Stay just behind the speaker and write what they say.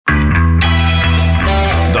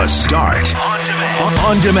The Start.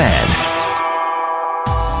 On demand.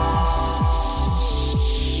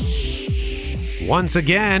 Once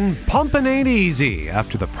again, pumping ain't easy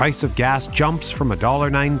after the price of gas jumps from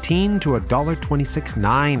 $1.19 to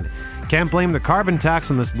 $1.26.9. Can't blame the carbon tax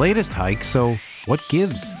on this latest hike, so what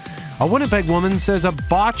gives? A Winnipeg woman says a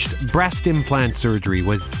botched breast implant surgery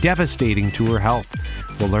was devastating to her health.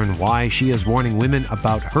 We'll learn why she is warning women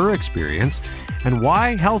about her experience and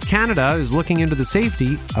why Health Canada is looking into the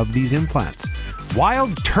safety of these implants.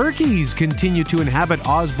 Wild turkeys continue to inhabit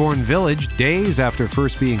Osborne Village days after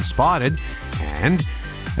first being spotted. And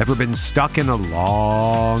ever been stuck in a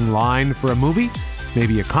long line for a movie?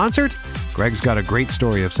 Maybe a concert? Greg's got a great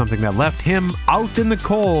story of something that left him out in the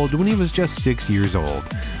cold when he was just 6 years old.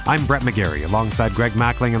 I'm Brett McGarry, alongside Greg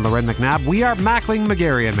Mackling and Loren McNabb. We are Mackling,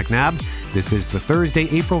 McGarry, and McNabb. This is the Thursday,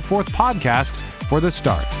 April 4th podcast for The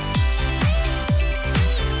Start.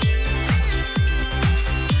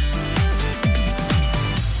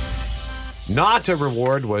 Not a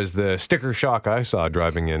reward was the sticker shock I saw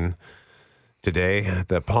driving in today at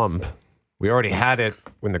the pump. We already had it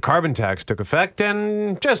when the carbon tax took effect,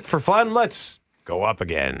 and just for fun, let's go up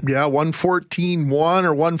again. Yeah, 114.1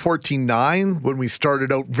 or 114.9 when we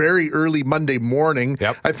started out very early Monday morning.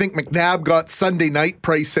 Yep. I think McNabb got Sunday night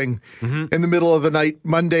pricing in the middle of the night,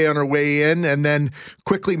 Monday on our way in, and then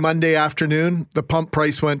quickly Monday afternoon, the pump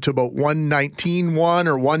price went to about 119.1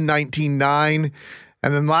 or 119.9.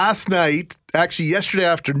 And then last night, actually yesterday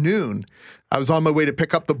afternoon, I was on my way to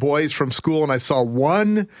pick up the boys from school and I saw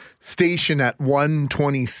one station at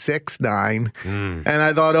 126.9. And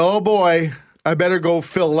I thought, oh boy, I better go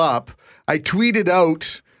fill up. I tweeted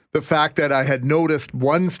out the fact that I had noticed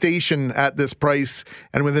one station at this price,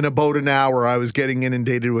 and within about an hour, I was getting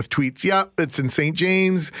inundated with tweets. Yeah, it's in St.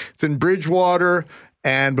 James, it's in Bridgewater,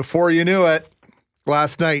 and before you knew it,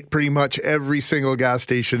 last night, pretty much every single gas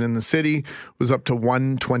station in the city was up to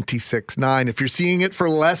 126.9. If you're seeing it for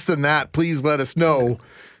less than that, please let us know,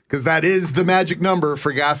 because that is the magic number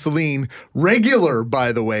for gasoline. Regular,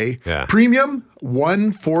 by the way. Yeah. Premium,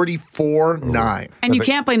 144.9. And you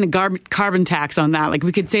can't blame the carbon tax on that. Like,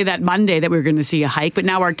 we could say that Monday that we were going to see a hike, but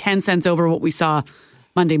now we're 10 cents over what we saw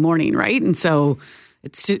Monday morning, right? And so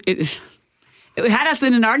it's just... It had us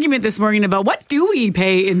in an argument this morning about what do we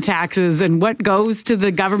pay in taxes and what goes to the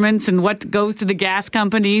governments and what goes to the gas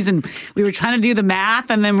companies. And we were trying to do the math,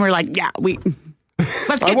 and then we're like, yeah, let's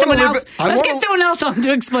get someone else. Let's get someone else on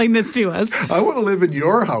to explain this to us. I want to live in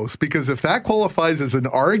your house, because if that qualifies as an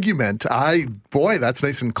argument, that's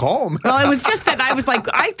nice and calm. Well, it was just that I was like,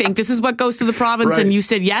 I think this is what goes to the province, Right. and you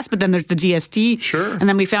said yes, but then there's the GST. Sure. And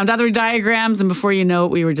then we found other diagrams, and before you know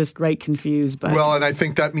it, we were just confused. But Well, and I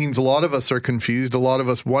think that means a lot of us are confused, a lot of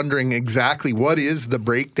us wondering exactly what is the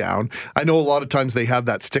breakdown. I know a lot of times they have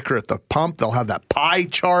that sticker at the pump, they'll have that pie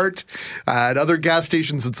chart. At other gas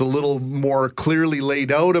stations, it's a little more clearly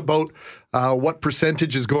laid out about what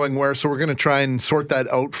percentage is going where. So we're going to try and sort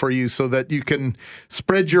that out for you so that you can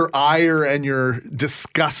spread your ire and your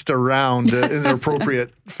disgust around in an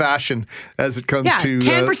appropriate fashion as it comes to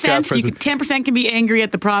 10%. gas prices. 10% can be angry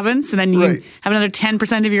at the province, and then you Right. have another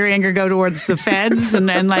 10% of your anger go towards the feds, and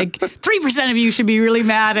then 3% of you should be really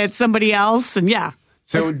mad at somebody else, and yeah.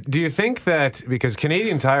 So do you think that, because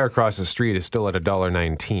Canadian Tire across the street is still at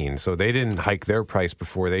 $1.19, so they didn't hike their price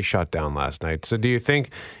before they shut down last night. So do you think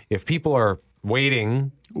if people are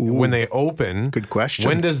waiting when they open, Good question.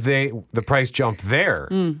 when does the price jump there?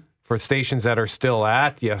 For stations that are still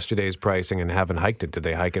at yesterday's pricing and haven't hiked it, do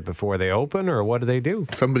they hike it before they open, or what do they do?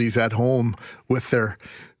 Somebody's at home with their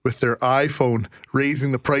iPhone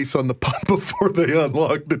raising the price on the pump before they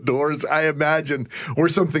unlock the doors, I imagine, or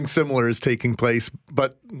something similar is taking place.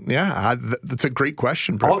 But yeah, that's a great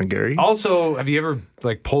question, Brett and Gary. Also, have you ever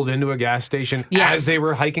pulled into a gas station Yes. as they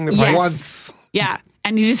were hiking the price? Yes. Once. Yeah.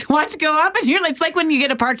 And you just want to go up, and it's like when you get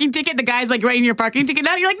a parking ticket, the guy's writing your parking ticket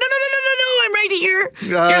out. You're like, no, I'm right here.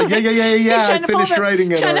 Yeah. I finished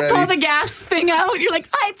writing it Trying already. to pull the gas thing out. You're like,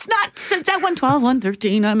 it's at 112,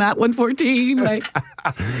 113. I'm at 114.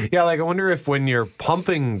 Yeah, I wonder if when you're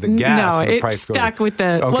pumping the gas, the price it's goes stuck with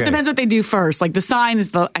the. Well, it depends what they do first. The sign is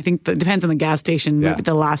I think it depends on the gas station. Yeah. Maybe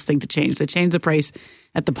the last thing to change. They change the price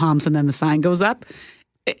at the pumps, and then the sign goes up.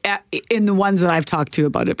 In the ones that I've talked to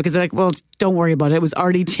about it, because they're like, well, don't worry about it. It was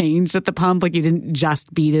already changed at the pump. You didn't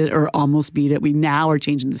just beat it or almost beat it. We now are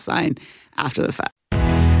changing the sign after the fact.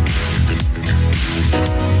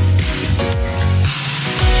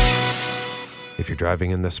 If you're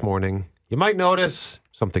driving in this morning, you might notice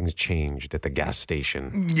something's changed at the gas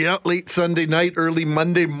station. Yeah, late Sunday night, early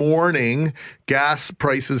Monday morning, gas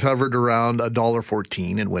prices hovered around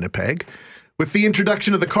 $1.14 in Winnipeg. With the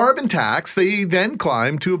introduction of the carbon tax, they then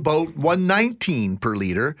climbed to about $1.19 per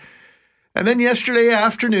liter. And then yesterday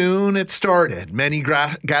afternoon, it started. Many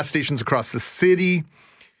gas stations across the city.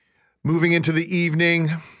 Moving into the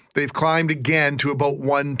evening, they've climbed again to about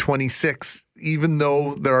 $1.26, even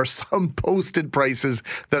though there are some posted prices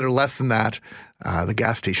that are less than that. The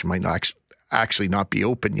gas station might not actually not be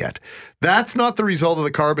open yet. That's not the result of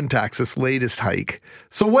the carbon tax, this latest hike.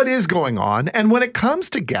 So what is going on? And when it comes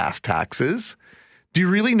to gas taxes, do you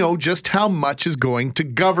really know just how much is going to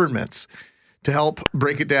governments? To help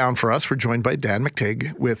break it down for us, we're joined by Dan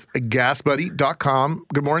McTeague with GasBuddy.com.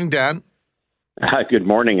 Good morning, Dan. Good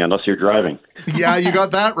morning, unless you're driving. Yeah, you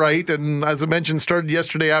got that right. And as I mentioned, started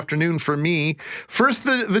yesterday afternoon for me. First,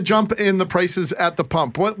 the jump in the prices at the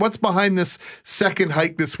pump. What's behind this second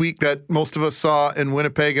hike this week that most of us saw in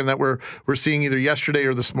Winnipeg and that we're seeing either yesterday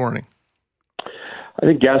or this morning? I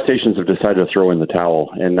think gas stations have decided to throw in the towel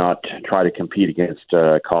and not try to compete against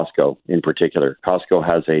Costco in particular. Costco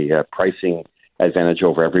has a pricing advantage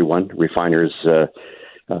over everyone. Refiners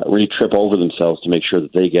really trip over themselves to make sure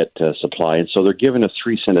that they get supply. And so they're given a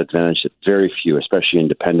 3-cent advantage that very few, especially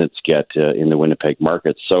independents, get in the Winnipeg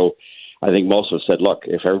market. So I think most of us said, look,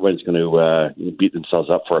 if everyone's going to beat themselves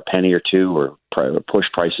up for a penny or two or push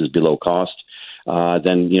prices below cost,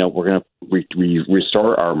 then, we're going to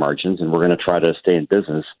restore our margins and we're going to try to stay in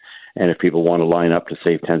business. And if people want to line up to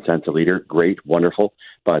save 10 cents a liter, great, wonderful.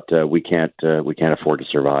 But we can't afford to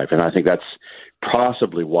survive. And I think that's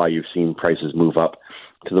possibly why you've seen prices move up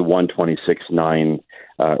to the 126.9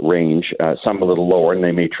 range, some a little lower, and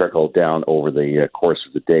they may trickle down over the course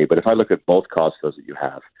of the day. But if I look at both Costcos that you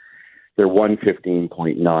have, they're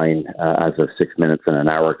 115.9 as of 6 minutes and an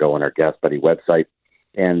hour ago on our Gas Buddy website.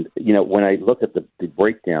 And, when I look at the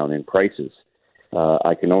breakdown in prices,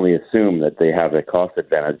 I can only assume that they have a cost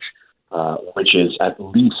advantage, which is at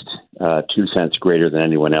least 2 cents greater than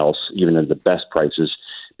anyone else, even in the best prices.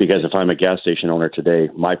 Because if I'm a gas station owner today,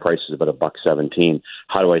 my price is about $1.17.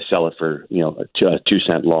 How do I sell it for a 2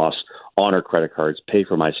 cent loss? Honor credit cards, pay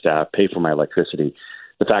for my staff, pay for my electricity.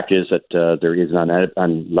 The fact is that there is an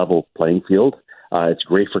unlevel playing field. It's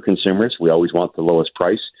great for consumers. We always want the lowest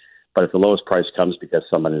price, but if the lowest price comes because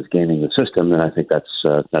someone is gaming the system, then I think that's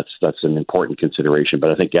an important consideration. But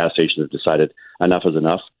I think gas stations have decided enough is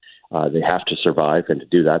enough. They have to survive, and to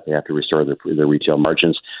do that, they have to restore their retail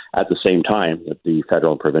margins. At the same time, that the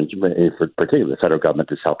federal and provincial, particularly the federal government,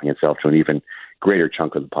 is helping itself to an even greater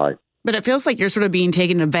chunk of the pie. But it feels like you're sort of being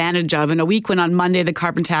taken advantage of. In a week when on Monday the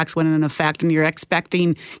carbon tax went in effect, and you're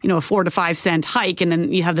expecting, a 4 to 5 cent hike, and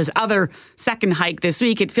then you have this other second hike this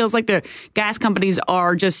week. It feels like the gas companies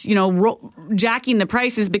are just, jacking the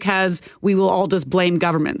prices because we will all just blame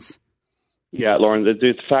governments. Yeah, Lauren,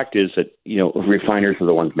 the fact is that, refiners are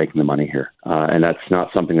the ones making the money here. And that's not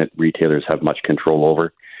something that retailers have much control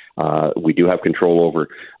over. We do have control over,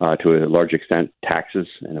 to a large extent, taxes.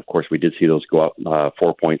 And, of course, we did see those go up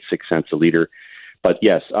 4.6 cents a liter. But,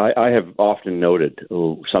 yes, I have often noted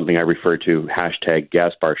something I refer to,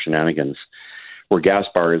 #gas bar shenanigans, where gas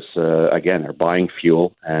bars, again, are buying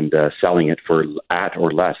fuel and selling it for at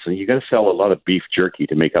or less. And you got to sell a lot of beef jerky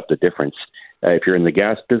to make up the difference. If you're in the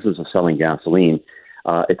gas business of selling gasoline,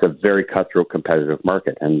 it's a very cutthroat competitive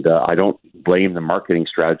market. And I don't blame the marketing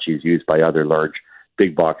strategies used by other large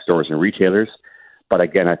big box stores and retailers. But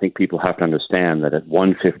again, I think people have to understand that at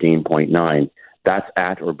 115.9, that's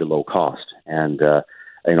at or below cost. And,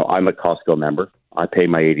 I'm a Costco member. I pay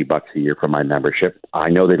my $80 a year for my membership. I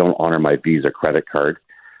know they don't honor my Visa credit card.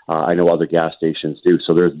 I know other gas stations do.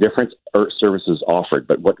 So there's different services offered.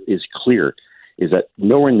 But what is clear is that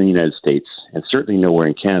nowhere in the United States, and certainly nowhere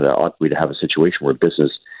in Canada, ought we to have a situation where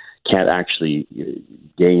business can't actually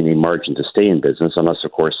gain a margin to stay in business unless,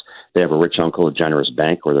 of course, they have a rich uncle, a generous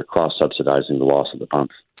bank, or they're cross-subsidizing the loss of the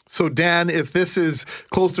pumps. So, Dan, if this is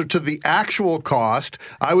closer to the actual cost,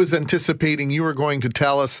 I was anticipating you were going to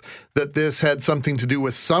tell us that this had something to do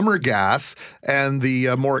with summer gas and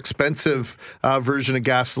the more expensive version of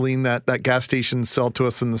gasoline that gas stations sell to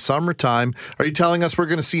us in the summertime. Are you telling us we're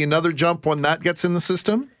going to see another jump when that gets in the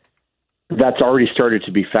system? That's already started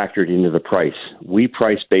to be factored into the price. We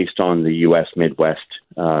price based on the U.S. Midwest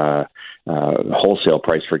wholesale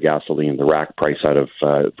price for gasoline, the rack price out of,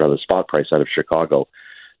 the spot price out of Chicago.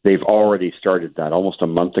 They've already started that almost a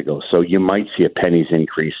month ago. So you might see a pennies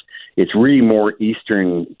increase. It's really more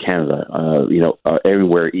Eastern Canada,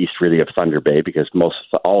 everywhere east really of Thunder Bay, because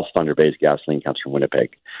all Thunder Bay's gasoline comes from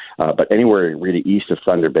Winnipeg. But anywhere really east of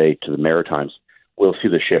Thunder Bay to the Maritimes, we'll see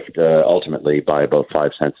the shift ultimately by about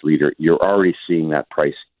 5 cents a liter. You're already seeing that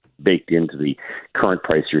price baked into the current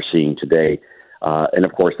price you're seeing today. And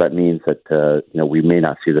of course, that means that we may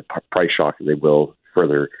not see the price shock that they will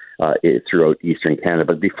further throughout Eastern Canada.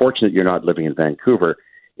 But be fortunate you're not living in Vancouver.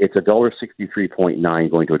 It's $1.63.9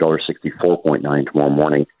 going to $1.64.9 tomorrow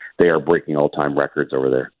morning. They are breaking all-time records over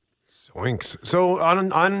there. Swinks. So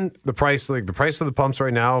on the price, like the price of the pumps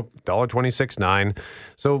right now, $1.26.9.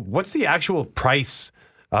 So what's the actual price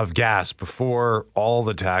of gas before all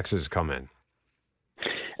the taxes come in?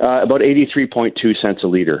 About 83.2 cents a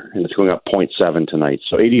liter, and it's going up 0.7 tonight.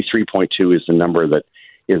 So 83.2 is the number that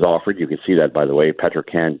is offered. You can see that, by the way,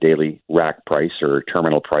 Petro-Can daily rack price or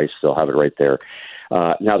terminal price. They'll have it right there.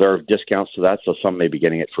 Now, there are discounts to that, so some may be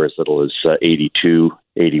getting it for as little as 82,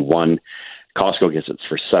 81. Costco gets it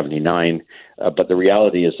for 79. But the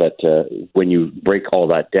reality is that when you break all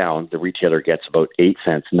that down, the retailer gets about 8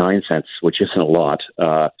 cents, 9 cents, which isn't a lot.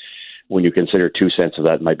 When you consider 2 cents of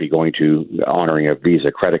that might be going to honoring a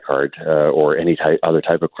Visa credit card or any other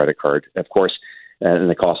type of credit card. Of course, and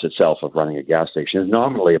the cost itself of running a gas station is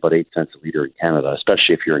nominally about 8 cents a liter in Canada,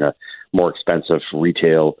 especially if you're in a more expensive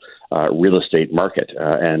retail real estate market.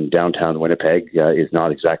 And downtown Winnipeg is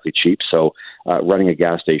not exactly cheap. So running a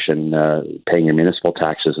gas station, paying your municipal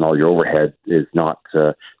taxes and all your overhead is not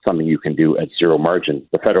something you can do at zero margin.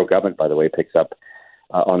 The federal government, by the way, picks up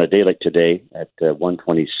on a day like today at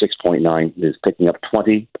 126.9 is picking up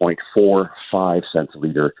 20.45 cents a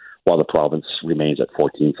liter, while the province remains at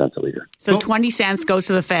 14 cents a liter. So 20 cents goes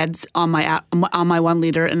to the feds on my 1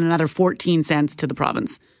 liter and another 14 cents to the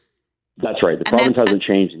province. That's right. The province hasn't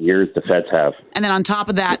changed in years. The feds have. And then on top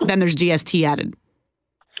of that, then there's GST added.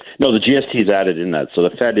 No, the GST is added in that. So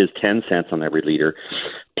the Fed is 10 cents on every liter,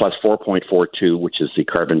 plus 4.42, which is the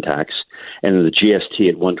carbon tax. And then the GST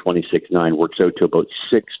at 126.9 works out to about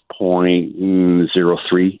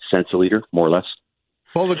 6.03 cents a liter, more or less.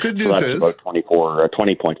 Well, the good news is about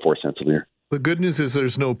 20.4 cents a liter. The good news is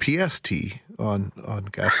there's no PST on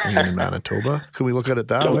gasoline in Manitoba. Can we look at it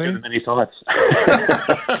that way? Don't give many thoughts.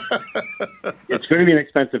 It's going to be an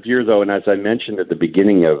expensive year, though, and as I mentioned at the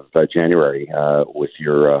beginning of January with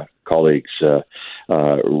your colleagues,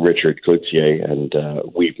 Richard Cloutier, and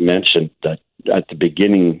we've mentioned that at the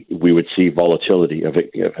beginning we would see volatility of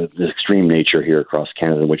this extreme nature here across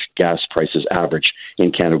Canada, in which gas prices average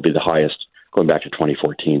in Canada would be the highest going back to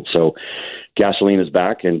 2014. So gasoline is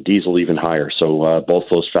back and diesel even higher. So both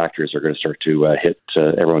those factors are going to start to hit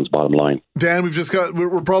everyone's bottom line. Dan,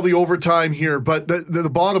 we're probably over time here, but the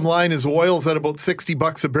bottom line is oil's at about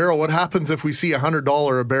 $60 a barrel. What happens if we see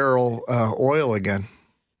 $100 a barrel oil again?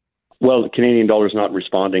 Well, the Canadian dollar is not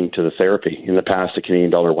responding to the therapy. In the past, the Canadian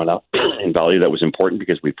dollar went up in value. That was important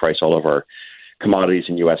because we price all of our commodities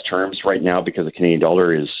in U.S. terms. Right now, because the Canadian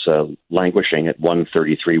dollar is languishing at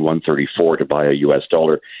 133, 134 to buy a U.S.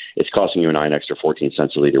 dollar, it's costing you and I an extra 14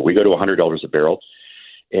 cents a liter. We go to $100 a barrel,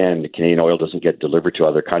 and the Canadian oil doesn't get delivered to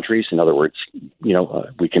other countries. In other words,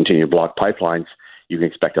 we continue to block pipelines. You can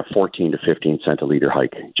expect a 14 to 15 cent a liter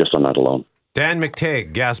hike just on that alone. Dan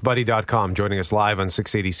McTeague, GasBuddy.com, joining us live on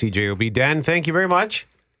 680 CJOB. Dan, thank you very much.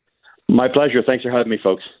 My pleasure. Thanks for having me,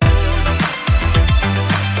 folks.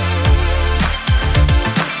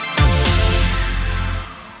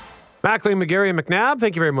 Mackley, McGarry, and McNabb,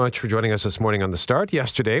 thank you very much for joining us this morning on The Start.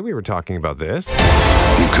 Yesterday, we were talking about this.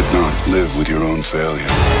 You could not live with your own failure.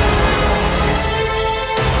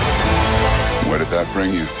 Where did that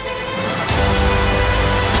bring you?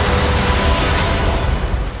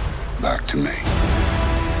 Back to me.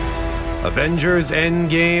 Avengers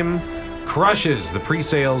Endgame crushes the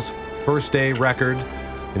pre-sales first day record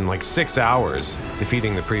in like 6 hours,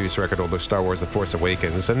 defeating the previous record holder, Star Wars The Force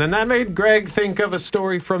Awakens. And then that made Greg think of a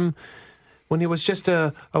story from when he was just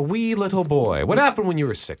a wee little boy. What happened when you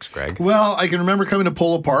were 6, Greg? Well, I can remember coming to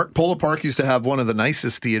Polo Park. Polo Park used to have one of the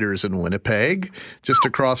nicest theaters in Winnipeg, just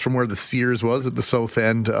across from where the Sears was at the south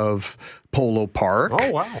end of Polo Park.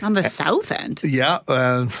 Oh, wow. On the south end? Yeah.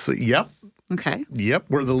 Yep. Okay. Yep,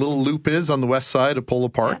 where the little loop is on the west side of Polo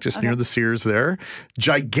Park, just near the Sears there.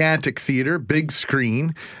 Gigantic theater, big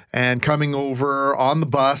screen, and coming over on the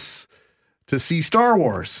bus to see Star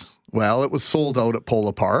Wars. Well, it was sold out at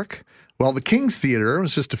Polo Park. Well, the King's Theater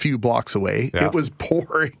was just a few blocks away. Yeah. It was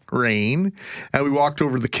pouring rain, and we walked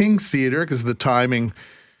over to the King's Theater because the timing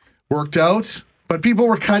worked out. But people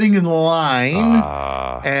were cutting in line,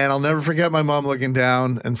 and I'll never forget my mom looking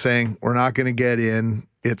down and saying, "We're not going to get in.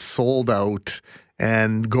 It's sold out,"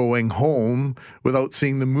 and going home without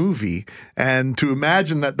seeing the movie. And to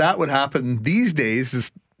imagine that would happen these days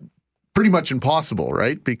is pretty much impossible,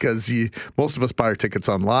 right? Because most of us buy our tickets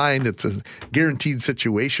online. It's a guaranteed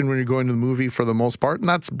situation when you're going to the movie for the most part, and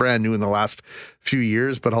that's brand new in the last few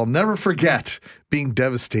years. But I'll never forget being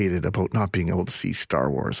devastated about not being able to see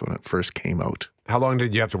Star Wars when it first came out. How long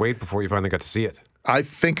did you have to wait before you finally got to see it? I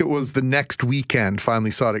think it was the next weekend,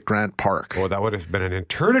 finally saw it at Grant Park. Oh, that would have been an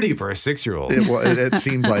eternity for a 6-year-old. It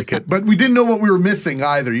seemed like it. But we didn't know what we were missing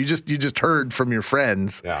either. You just heard from your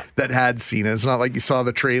friends that had seen it. It's not like you saw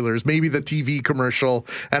the trailers, maybe the TV commercial,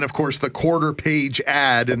 and of course the quarter-page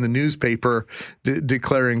ad in the newspaper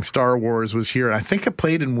declaring Star Wars was here. I think it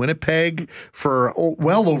played in Winnipeg for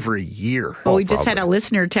well over a year. Oh, we just had a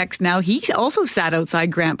listener text now. He also sat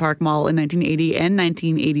outside Grant Park Mall in 1980 and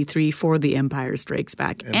 1983 for The Empire Strikes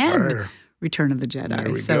Back and Return of the Jedi.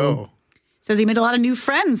 There we go. Says he made a lot of new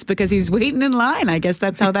friends because he's waiting in line. I guess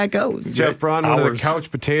that's how that goes. Jeff Braun, one of the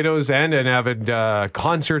couch potatoes and an avid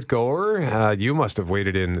concert goer. You must have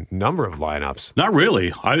waited in a number of lineups. Not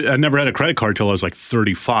really. I never had a credit card till I was like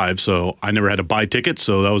 35, so I never had to buy tickets.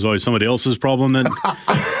 So that was always somebody else's problem. Then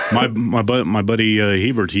my buddy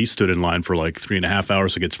Hebert, he stood in line for like 3.5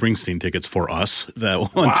 hours to get Springsteen tickets for us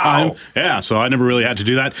that one time. Yeah, so I never really had to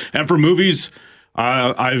do that. And for movies,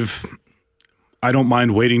 I don't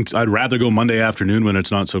mind waiting. I'd rather go Monday afternoon when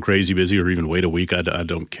it's not so crazy busy, or even wait a week. I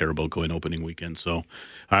don't care about going opening weekend. So,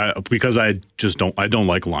 because I don't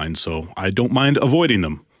like lines, so I don't mind avoiding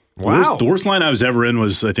them. Wow. The worst line I was ever in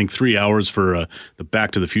was, I think, 3 hours for the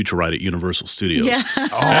Back to the Future ride at Universal Studios. Yeah.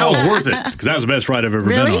 That was worth it because that was the best ride I've ever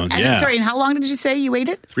been on. And sorry, and how long did you say you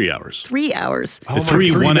waited? 3 hours. 3 hours. The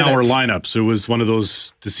 3 1-hour lineups. It was one of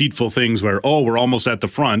those deceitful things where, we're almost at the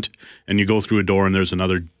front, and you go through a door and there's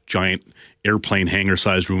another giant airplane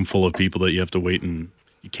hangar-sized room full of people that you have to wait and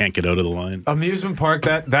you can't get out of the line. Amusement park,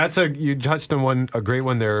 you touched on a great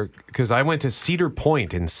one there, because I went to Cedar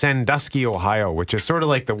Point in Sandusky, Ohio, which is sort of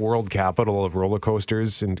like the world capital of roller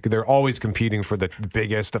coasters, and they're always competing for the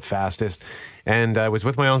biggest, the fastest. And I was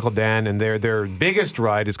with my Uncle Dan, and their biggest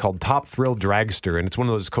ride is called Top Thrill Dragster, and it's one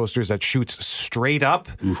of those coasters that shoots straight up.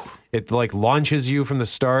 Oof. It like launches you from the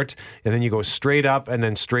start, and then you go straight up and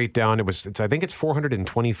then straight down. I think it's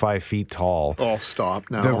 425 feet tall. Oh, stop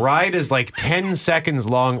now. The ride is like 10 seconds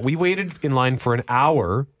long. We waited in line for an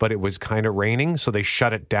hour, but it was kind of raining, so they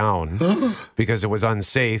shut it down because it was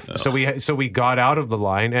unsafe. So we got out of the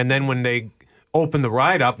line, and then when they opened the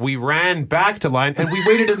ride up, we ran back to line, and we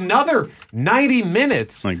waited another 90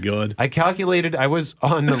 minutes. My God. I calculated I was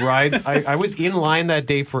on the rides. I was in line that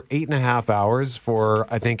day for 8.5 hours for,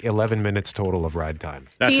 I think, 11 minutes total of ride time.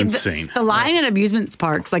 That's insane. The line at amusement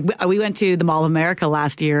parks, like we went to the Mall of America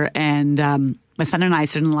last year, and my son and I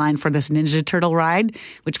stood in line for this Ninja Turtle ride,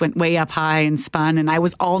 which went way up high and spun. And I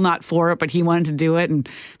was all not for it, but he wanted to do it. And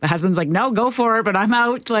my husband's like, no, go for it, but I'm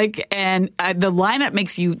out. And the lineup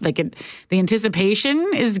makes you, the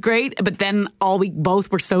anticipation is great. But then we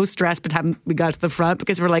both were so stressed by the time we got to the front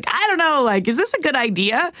because we're like, I don't know, is this a good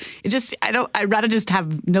idea? I'd rather just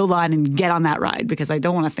have no line and get on that ride because I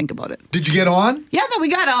don't want to think about it. Did you get on? Yeah, no, we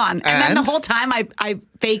got on. And then the whole time I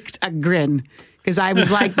faked a grin. Because I was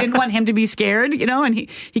didn't want him to be scared, and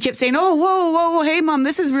he kept saying, oh, whoa, hey, Mom,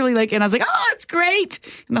 this is really and I was like, oh, it's great.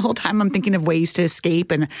 And the whole time I'm thinking of ways to escape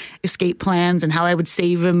and escape plans and how I would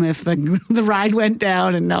save him if the ride went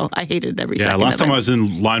down. And no, I hated every second. Yeah, last time I was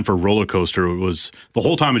in line for a roller coaster, it was the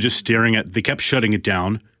whole time I was just staring at, they kept shutting it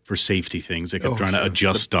down for safety things. They kept trying to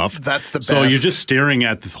adjust stuff. That's the best. So you're just staring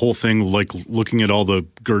at the whole thing, looking at all the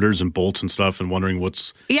girders and bolts and stuff and wondering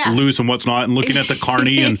what's loose and what's not, and looking at the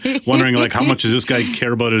carny and wondering how much does this guy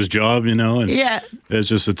care about his job, and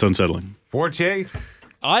it's unsettling. Fortier?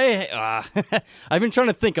 I've been trying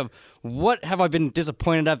to think of what have I been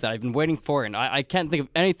disappointed at that I've been waiting for, and I can't think of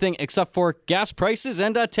anything except for gas prices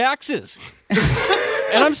and taxes.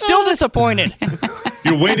 And I'm still disappointed.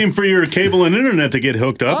 You're waiting for your cable and internet to get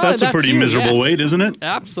hooked up. That's a pretty miserable wait, isn't it?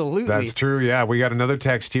 Absolutely. That's true, yeah. We got another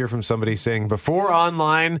text here from somebody saying, before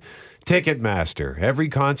online, Ticketmaster. Every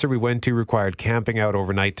concert we went to required camping out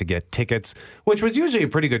overnight to get tickets, which was usually a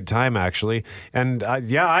pretty good time, actually. And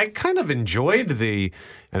I kind of enjoyed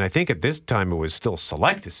and I think at this time it was still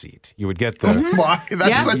select a seat. You would get the... Oh my,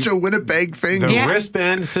 that's such a Winnipeg thing. The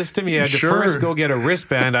wristband system, you had to first go get a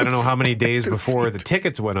wristband. I don't know how many days before the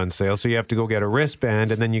tickets went on sale, so you have to go get a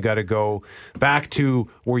wristband, and then you got to go back to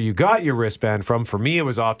where you got your wristband from. For me, it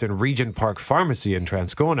was often Regent Park Pharmacy in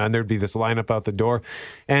Transcona, and there'd be this lineup out the door.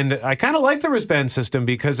 And I kind of liked the wristband system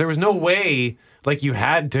because there was no way... you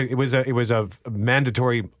had to, it was a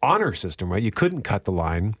mandatory honor system, right? You couldn't cut the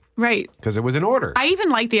line. Right. Because it was an order. I even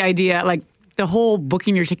like the idea, the whole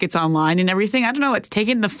booking your tickets online and everything, I don't know, it's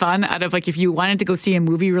taken the fun out of like if you wanted to go see a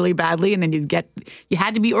movie really badly and then you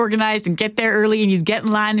had to be organized and get there early and you'd get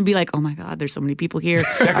in line and be like, oh my God, there's so many people here.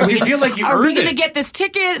 Because you feel like you are earned we going to it. get this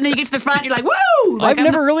ticket? And then you get to the front and you're like, woo! Like, I've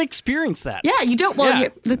never really experienced that. Yeah, you don't. Well,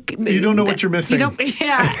 Yeah. You don't know what you're missing. You don't,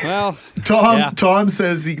 yeah. Well, Tom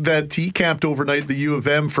says that he camped overnight at the U of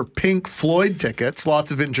M for Pink Floyd tickets.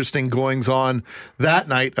 Lots of interesting goings on that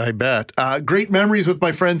night, I bet. Great memories with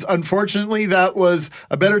my friends. Unfortunately, that was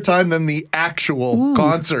a better time than the actual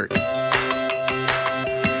concert.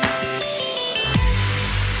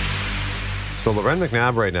 So Loren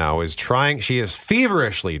McNabb right now is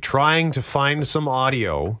feverishly trying to find some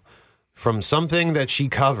audio from something that she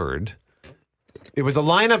covered. It was a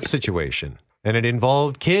lineup situation, and it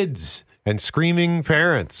involved kids and screaming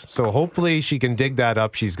parents. So hopefully she can dig that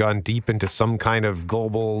up. She's gone deep into some kind of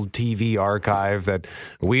global TV archive that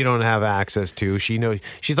we don't have access to.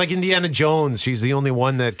 She's like Indiana Jones. She's the only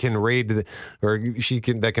one that can raid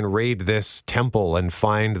this temple and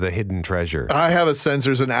find the hidden treasure. I have a sense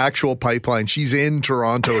there's an actual pipeline. She's in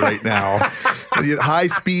Toronto right now. High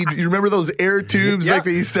speed. You remember those air tubes like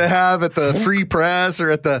they used to have at the Free Press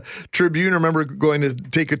or at the Tribune? I remember going to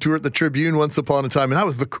take a tour at the Tribune once upon a time, and that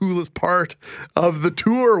was the coolest part of the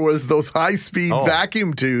tour was those high speed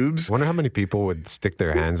vacuum tubes. I wonder how many people would stick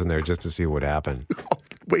their hands in there just to see what would happen.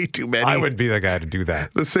 Way too many. I would be the guy to do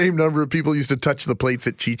that. The same number of people used to touch the plates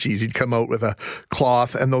at Chi-Chi's. You'd come out with a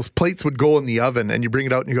cloth, and those plates would go in the oven, and you bring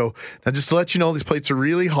it out and you go, now just to let you know, these plates are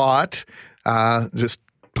really hot. Just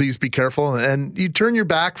please be careful. And you turn your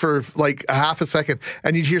back for like a half a second,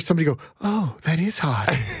 and you'd hear somebody go, oh, that is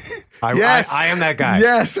hot. Yes, I am that guy.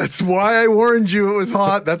 Yes, that's why I warned you it was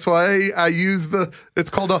hot. That's why I use it's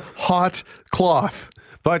called a hot cloth.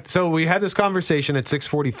 But so we had this conversation at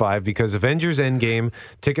 6:45 because Avengers Endgame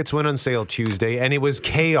tickets went on sale Tuesday, and it was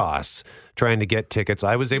chaos trying to get tickets.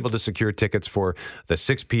 I was able to secure tickets for the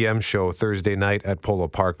 6 p.m. show Thursday night at Polo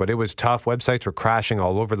Park, but it was tough. Websites were crashing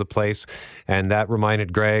all over the place, and that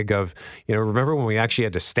reminded Greg of, remember when we actually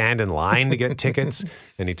had to stand in line to get tickets?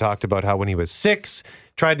 And he talked about how when he was 6,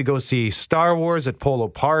 tried to go see Star Wars at Polo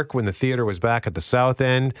Park when the theater was back at the South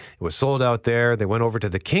End. It was sold out there. They went over to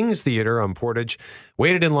the King's Theater on Portage,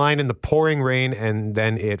 waited in line in the pouring rain, and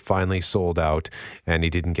then it finally sold out, and he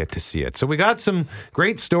didn't get to see it. So we got some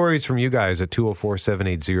great stories from you guys at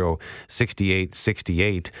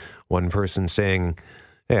 204-780-6868. One person saying,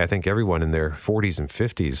 hey, I think everyone in their 40s and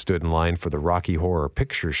 50s stood in line for the Rocky Horror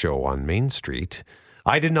Picture Show on Main Street.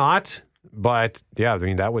 I did not. But yeah, I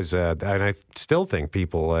mean, that was, and I still think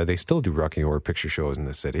people, they still do Rocky Horror Picture Shows in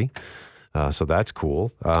the city. So that's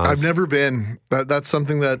cool. I've never been. That's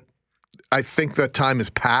something that I think that time is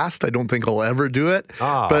past. I don't think I'll ever do it.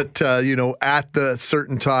 But, at the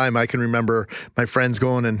certain time, I can remember my friends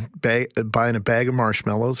going and buying a bag of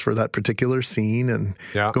marshmallows for that particular scene and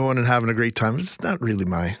going and having a great time. It's not really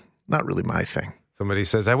my thing. Somebody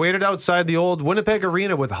says, I waited outside the old Winnipeg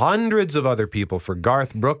Arena with hundreds of other people for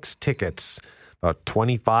Garth Brooks tickets. About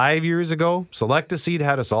 25 years ago, Select a Seat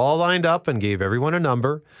had us all lined up and gave everyone a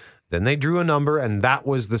number. Then they drew a number, and that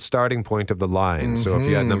was the starting point of the line. So if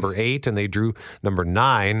you had number 8 and they drew number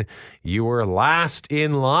 9, you were last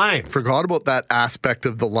in line. Forgot about that aspect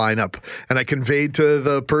of the lineup. And I conveyed to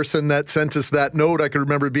the person that sent us that note, I could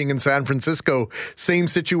remember being in San Francisco. Same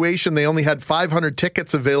situation. They only had 500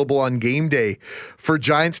 tickets available on game day for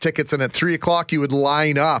Giants tickets. And at 3 o'clock, you would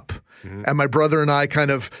line up. And my brother and I kind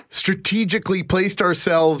of strategically placed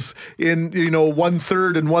ourselves in,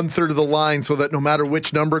 1/3 and 1/3 of the line so that no matter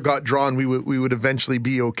which number got drawn, we would eventually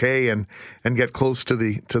be okay and get close to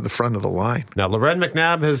the front of the line. Now, Loren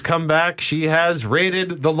McNabb has come back. She has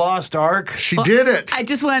raided the Lost Ark. She did it. I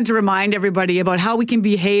just wanted to remind everybody about how we can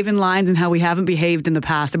behave in lines and how we haven't behaved in the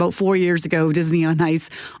past. About 4 years ago, Disney on Ice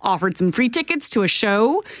offered some free tickets to a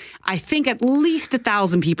show. I think at least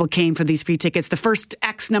 1,000 people came for these free tickets. The first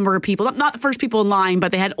X number of people, not the first people in line,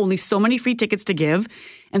 but they had only so many free tickets to give.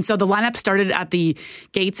 And so the lineup started at the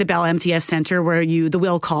gates at Bell MTS Center where the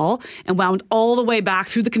will call and wound all the way back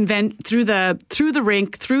through the through the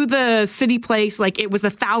rink, through the city place. Like it was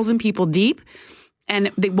 1,000 people deep.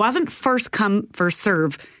 And it wasn't first come, first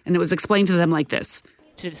serve. And it was explained to them like this.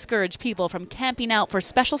 To discourage people from camping out for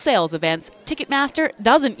special sales events, Ticketmaster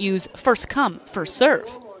doesn't use first come, first serve.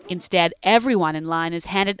 Instead, everyone in line is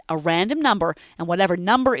handed a random number, and whatever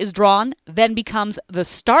number is drawn then becomes the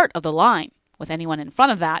start of the line, with anyone in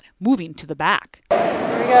front of that moving to the back.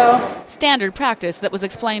 Here we go. Standard practice that was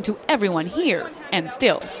explained to everyone here, and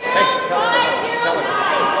still.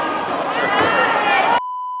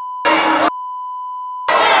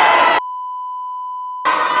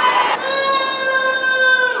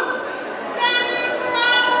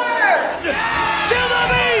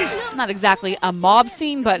 Not exactly a mob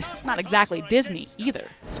scene, but not exactly Disney either.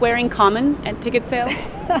 Swearing common at ticket sales?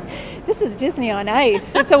 This is Disney on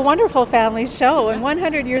Ice. It's a wonderful family show and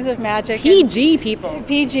 100 years of magic. PG people.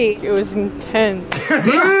 PG. It was intense.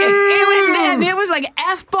 it was like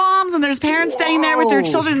F-bombs, and there's parents staying there with their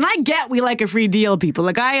children. And I get we like a free deal, people.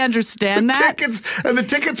 Like, I understand that. The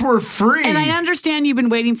tickets were free. And I understand you've been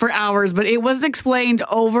waiting for hours, but it was explained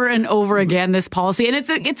over and over again, this policy. And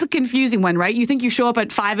it's a confusing one, right? You think you show up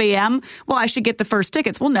at 5 a.m., well, I should get the first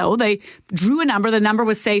tickets. Well, no, they drew a number. The number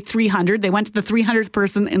was, say, 300. They went to the 300th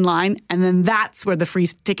person in line, and then that's where the free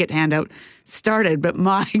ticket handout started. But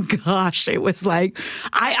my gosh, it was like,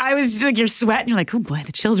 I was like, you're sweating. You're like, oh boy,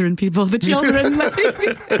 the children, people, the children.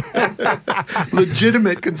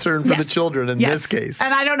 Legitimate concern for the children in this case.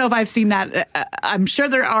 And I don't know if I've seen that. I'm sure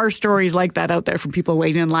there are stories like that out there from people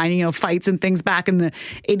waiting in line, fights and things back in the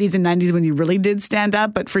 80s and 90s when you really did stand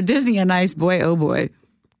up. But for Disney on Ice, boy, oh boy.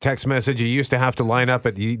 Text message, you used to have to line up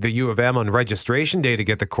at the U of M on registration day to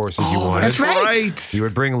get the courses you wanted. That's right. You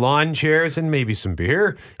would bring lawn chairs and maybe some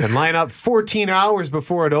beer and line up 14 hours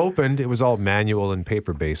before it opened. It was all manual and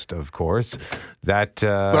paper-based, of course. That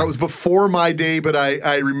was before my day, but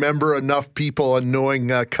I remember enough people and knowing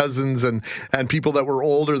cousins and people that were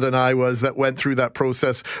older than I was that went through that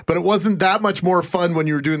process. But it wasn't that much more fun when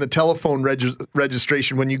you were doing the telephone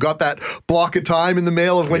registration, when you got that block of time in the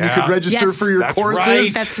mail of when you could register for your courses.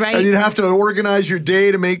 Right. That's right. And you'd have to organize your day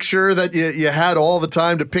to make sure that you had all the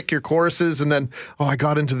time to pick your courses. And then, I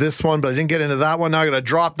got into this one, but I didn't get into that one. Now I got to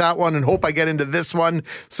drop that one and hope I get into this one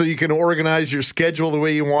so you can organize your schedule the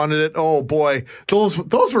way you wanted it. Oh, boy. Those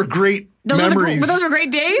were great memories. Those were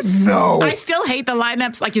great days? No. I still hate the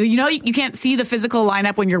lineups. Like, you can't see the physical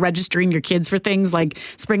lineup when you're registering your kids for things like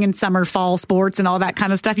spring and summer, fall sports and all that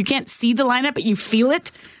kind of stuff. You can't see the lineup, but you feel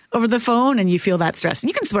it over the phone and you feel that stress.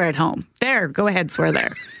 You can swear at home. There, go ahead, swear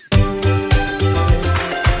there.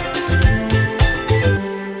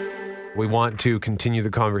 we want to continue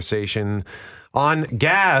the conversation on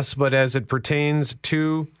gas, but as it pertains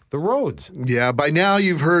to the roads. Yeah, by now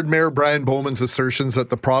you've heard Mayor Brian Bowman's assertions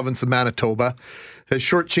that the province of Manitoba has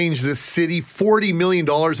shortchanged this city $40 million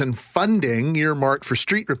in funding earmarked for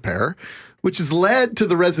street repair, which has led to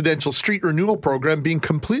the residential street renewal program being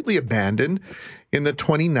completely abandoned in the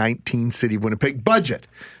 2019 City of Winnipeg budget.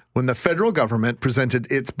 When the federal government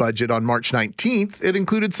presented its budget on March 19th, it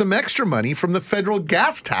included some extra money from the federal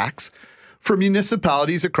gas tax for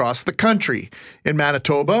municipalities across the country. In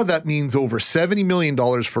Manitoba, that means over $70 million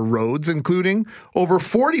for roads, including over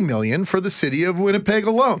 $40 million for the city of Winnipeg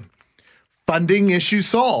alone. Funding issue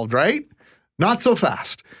solved, right? Not so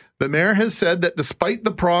fast. The mayor has said that despite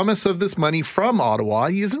the promise of this money from Ottawa,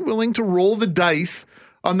 he isn't willing to roll the dice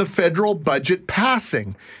on the federal budget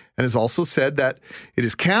passing, and has also said that it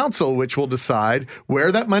is council which will decide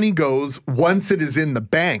where that money goes once it is in the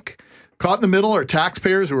bank. Caught in the middle are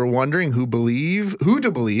taxpayers who are wondering who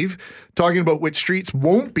to believe, talking about which streets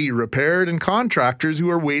won't be repaired, and contractors who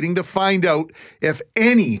are waiting to find out if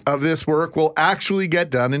any of this work will actually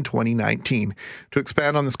get done in 2019. To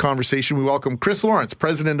expand on this conversation, we welcome Chris Lawrence,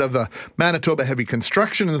 president of the Manitoba Heavy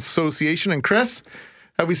Construction Association. And Chris,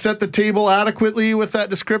 have we set the table adequately with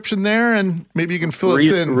that description there? And maybe you can fill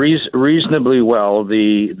us in. Reasonably well.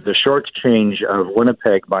 The short change of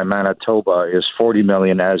Winnipeg by Manitoba is $40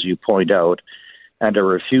 million, as you point out, and a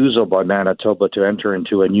refusal by Manitoba to enter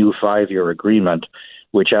into a new 5-year agreement,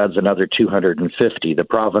 which adds another $250. The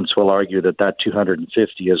province will argue that that $250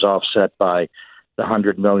 is offset by the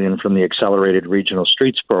 $100 million from the Accelerated Regional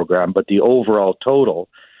Streets Program, but the overall total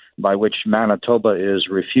by which Manitoba is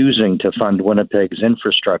refusing to fund Winnipeg's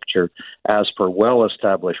infrastructure as per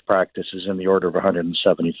well-established practices in the order of $175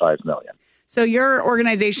 million. So your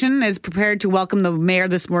organization is prepared to welcome the mayor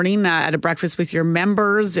this morning at a breakfast with your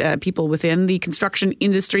members, people within the construction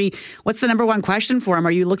industry. What's the number one question for him?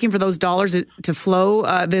 Are you looking for those dollars to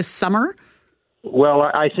flow this summer? Well,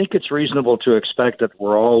 I think it's reasonable to expect that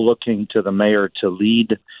we're all looking to the mayor to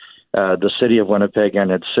lead the city of Winnipeg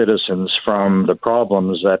and its citizens from the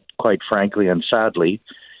problems that, quite frankly and sadly,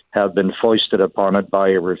 have been foisted upon it by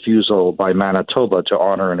a refusal by Manitoba to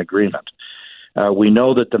honor an agreement. We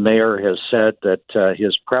know that the mayor has said that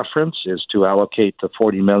his preference is to allocate the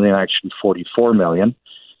 $40 million, actually $44 million,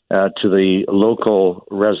 to the local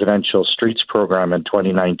residential streets program in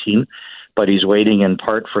 2019, but he's waiting in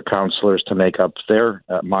part for councillors to make up their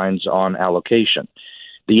minds on allocation.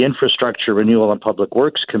 The Infrastructure Renewal and Public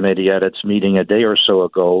Works Committee, at its meeting a day or so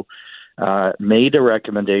ago, made a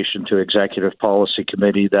recommendation to Executive Policy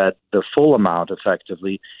Committee that the full amount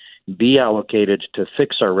effectively be allocated to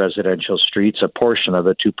fix our residential streets, a portion of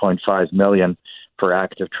it, $2.5 million for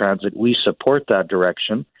active transit. We support that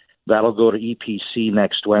direction, That'll go to EPC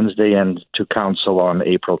next Wednesday and to council on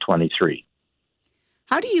April 23.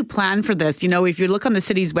 How do you plan for this? If you look on the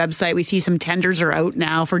city's website, we see some tenders are out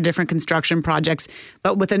now for different construction projects,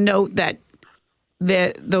 but with a note that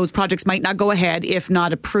those projects might not go ahead if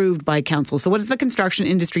not approved by council. So what does the construction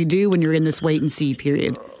industry do when you're in this wait-and-see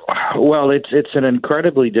period? Well, it's an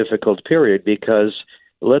incredibly difficult period because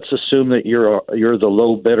let's assume that you're the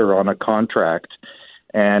low bidder on a contract,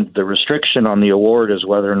 and the restriction on the award is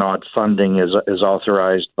whether or not funding is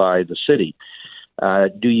authorized by the city.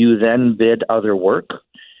 Do you then bid other work?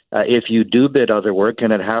 If you do bid other work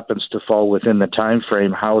and it happens to fall within the time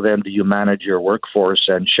frame, how then do you manage your workforce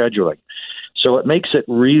and scheduling? So it makes it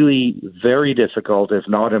really very difficult, if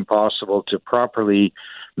not impossible, to properly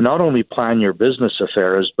not only plan your business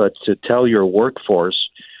affairs, but to tell your workforce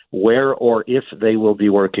where or if they will be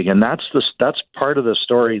working. And that's part of the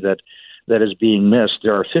story that is being missed.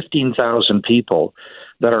 There are 15,000 people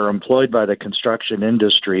that are employed by the construction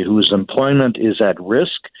industry whose employment is at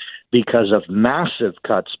risk because of massive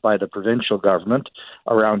cuts by the provincial government,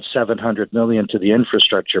 around $700 million to the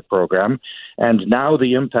infrastructure program, and now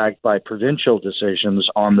the impact by provincial decisions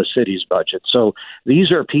on the city's budget. So these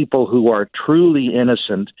are people who are truly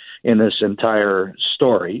innocent in this entire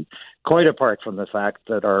story, quite apart from the fact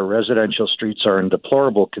that our residential streets are in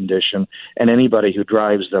deplorable condition and anybody who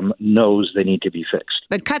drives them knows they need to be fixed.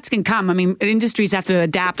 But cuts can come. Industries have to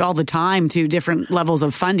adapt all the time to different levels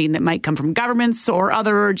of funding that might come from governments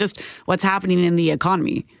or just what's happening in the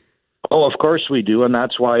economy. Oh, of course we do, and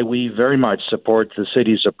that's why we very much support the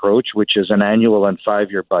city's approach, which is an annual and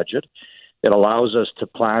 5-year budget. It allows us to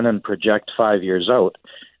plan and project 5 years out.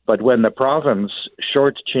 But when the province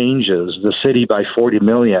shortchanges the city by $40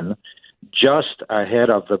 million just ahead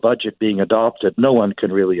of the budget being adopted, no one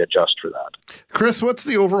can really adjust for that. Chris, what's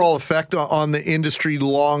the overall effect on the industry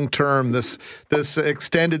long term, this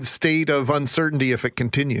extended state of uncertainty if it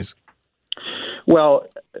continues? Well,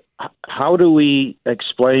 how do we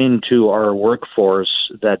explain to our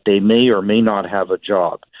workforce that they may or may not have a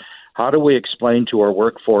job? How do we explain to our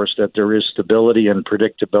workforce that there is stability and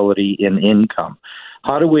predictability in income?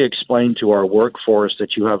 How do we explain to our workforce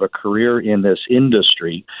that you have a career in this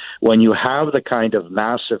industry when you have the kind of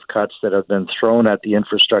massive cuts that have been thrown at the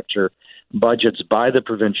infrastructure budgets by the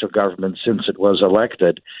provincial government since it was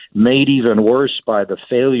elected, made even worse by the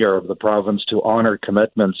failure of the province to honor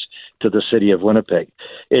commitments to the city of Winnipeg?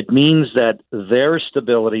 It means that their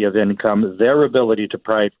stability of income, their ability to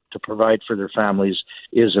provide for their families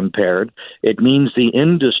is impaired. It means the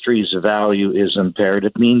industry's value is impaired.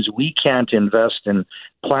 It means we can't invest in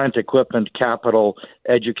plant equipment, capital,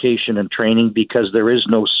 education, and training because there is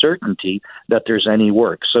no certainty that there's any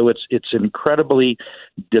work. So it's incredibly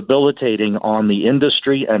debilitating on the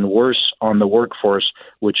industry and worse on the workforce,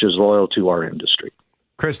 which is loyal to our industry.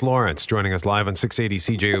 Chris Lawrence joining us live on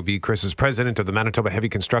 680 CJOB. Chris is president of the Manitoba Heavy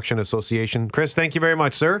Construction Association. Chris, thank you very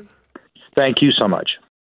much, sir. Thank you so much.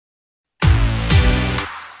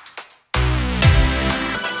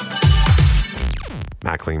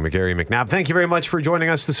 Mackling, McGarry, McNabb, thank you very much for joining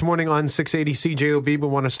us this morning on 680 CJOB. We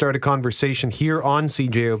want to start a conversation here on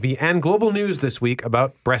CJOB and global news this week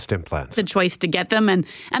about breast implants. The choice to get them and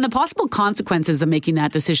the possible consequences of making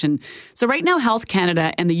that decision. So right now, Health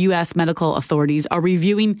Canada and the U.S. medical authorities are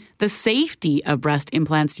reviewing the safety of breast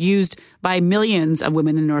implants used by millions of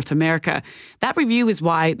women in North America. That review is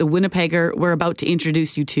why the Winnipegger we're about to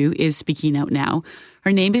introduce you to is speaking out now.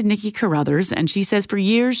 Her name is Nikki Carruthers, and she says for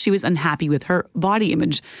years she was unhappy with her body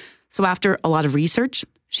image. So after a lot of research,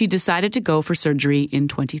 she decided to go for surgery in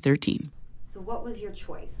 2013. So what was your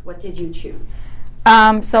choice? What did you choose?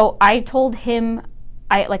 So I told him,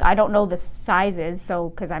 I don't know the sizes, so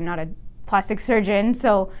because I'm not a plastic surgeon,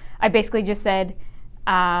 so I basically just said,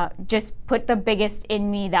 just put the biggest in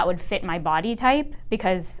me that would fit my body type,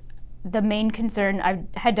 because the main concern, I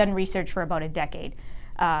had done research for about a decade.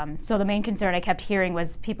 So the main concern I kept hearing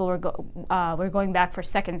was people were going back for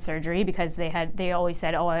second surgery because they always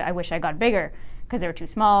said, oh, I wish I got bigger, because they were too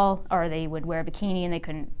small, or they would wear a bikini and they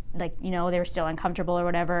couldn't, they were still uncomfortable or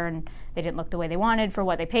whatever, and they didn't look the way they wanted for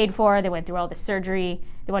what they paid for. They went through all the surgery.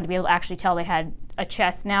 They wanted to be able to actually tell they had a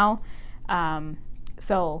chest now.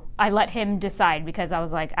 So I let him decide, because I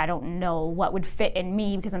was like, I don't know what would fit in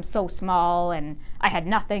me because I'm so small and I had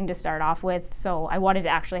nothing to start off with. So I wanted to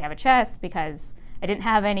actually have a chest because I didn't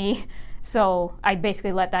have any. So I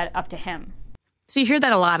basically let that up to him. So you hear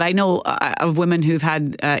that a lot. I know of women who've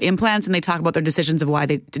had implants, and they talk about their decisions of why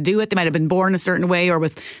to do it. They might have been born a certain way, or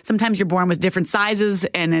sometimes you're born with different sizes,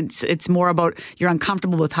 and it's more about you're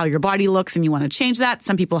uncomfortable with how your body looks and you want to change that.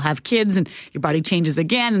 Some people have kids and your body changes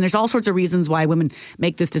again, and there's all sorts of reasons why women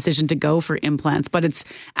make this decision to go for implants. But it's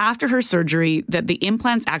after her surgery that the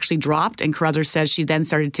implants actually dropped, and Carruthers says she then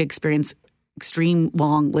started to experience extreme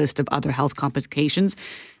long list of other health complications.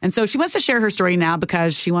 And so she wants to share her story now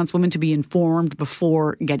because she wants women to be informed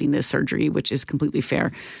before getting this surgery, which is completely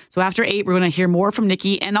fair. So after 8, we're going to hear more from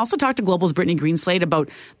Nikki and also talk to Global's Brittany Greenslade about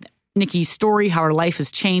Nikki's story, how her life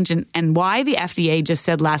has changed, and why the FDA just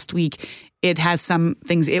said last week it has some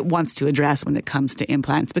things it wants to address when it comes to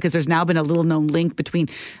implants, because there's now been a little known link between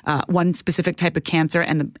one specific type of cancer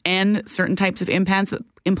and certain types of implants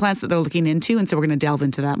that they're looking into. And so we're going to delve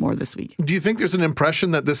into that more this week. Do you think there's an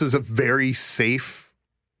impression that this is a very safe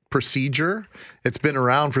procedure? It's been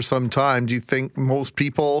around for some time. Do you think most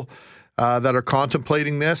people that are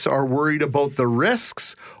contemplating this are worried about the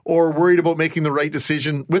risks or worried about making the right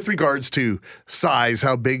decision with regards to size?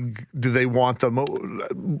 How big do they want them?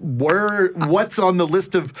 What's on the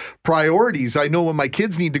list of priorities? I know when my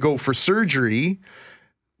kids need to go for surgery,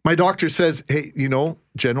 my doctor says, hey,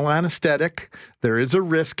 general anesthetic, there is a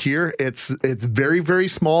risk here. It's very, very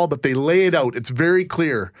small, but they lay it out. It's very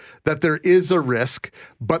clear that there is a risk,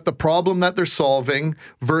 but the problem that they're solving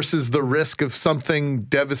versus the risk of something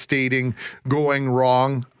devastating going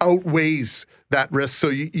wrong outweighs that risk. So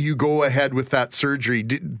you go ahead with that surgery.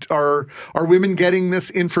 Are women getting this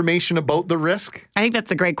information about the risk? I think that's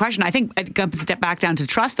a great question. I think it comes a step back down to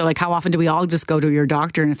trust, though. Like, how often do we all just go to your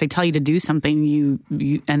doctor, and if they tell you to do something you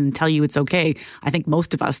and tell you it's okay, I think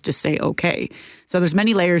most of us just say okay. So there's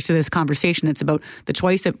many layers to this conversation. It's about the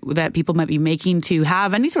choice that people might be making to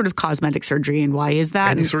have any sort of cosmetic surgery, and why is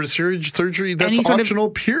that? Any sort of surgery that's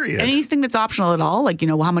optional, period. Anything that's optional at all, like,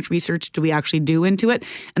 how much research do we actually do into it?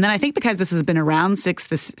 And then I think because this has been around since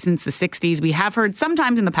the 60s, we have heard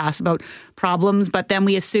sometimes in the past about problems, but then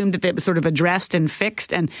we assumed that it was sort of addressed and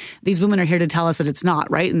fixed. And these women are here to tell us that it's not,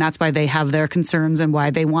 right? And that's why they have their concerns and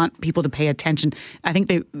why they want people to pay attention. I think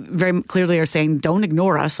they very clearly are saying, don't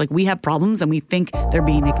ignore us. Like, we have problems and we think they're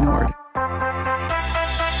being ignored.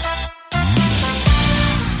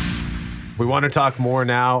 We want to talk more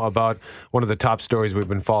now about one of the top stories we've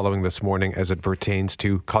been following this morning as it pertains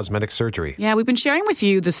to cosmetic surgery. Yeah, we've been sharing with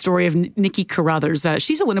you the story of Nikki Carruthers.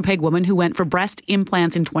 She's a Winnipeg woman who went for breast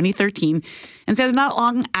implants in 2013 and says not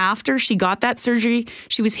long after she got that surgery,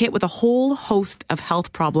 she was hit with a whole host of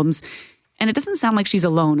health problems. And it doesn't sound like she's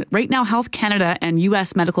alone. Right now, Health Canada and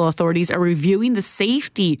U.S. medical authorities are reviewing the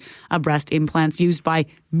safety of breast implants used by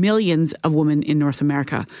millions of women in North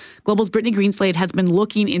America. Global's Brittany Greenslade has been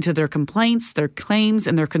looking into their complaints, their claims,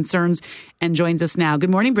 and their concerns, and joins us now. Good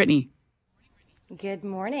morning, Brittany. Good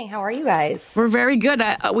morning. How are you guys? We're very good.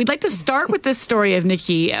 We'd like to start with this story of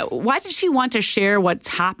Nikki. Why did she want to share what's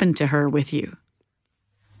happened to her with you?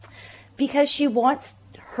 Because she wants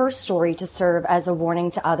her story to serve as a warning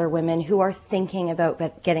to other women who are thinking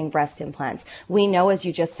about getting breast implants. We know, as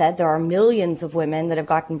you just said, there are millions of women that have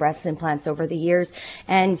gotten breast implants over the years.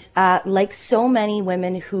 And like so many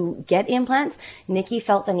women who get implants, Nikki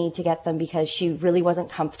felt the need to get them because she really wasn't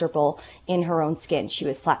comfortable in her own skin. She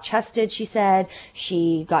was flat-chested, she said.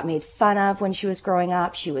 She got made fun of when she was growing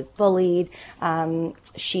up. She was bullied.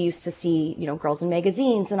 She used to see, girls in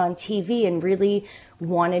magazines and on TV and really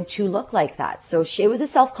wanted to look like that. So it was a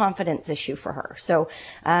self-confidence issue for her. So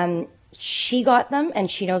she got them, and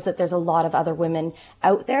she knows that there's a lot of other women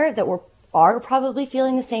out there that are probably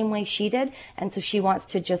feeling the same way she did. And so she wants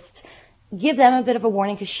to just give them a bit of a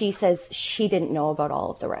warning because she says she didn't know about all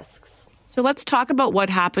of the risks. So let's talk about what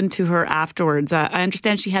happened to her afterwards. I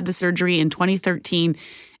understand she had the surgery in 2013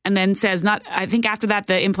 and then says I think after that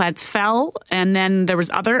the implants fell and then there was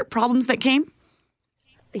other problems that came.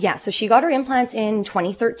 Yeah, so she got her implants in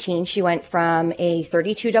 2013. She went from a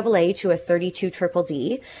 32AA to a 32 triple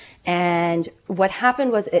D. And what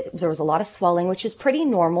happened was there was a lot of swelling, which is pretty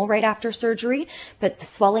normal right after surgery, but the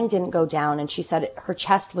swelling didn't go down. And she said her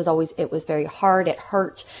chest was it was very hard. It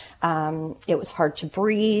hurt. It was hard to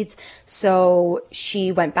breathe. So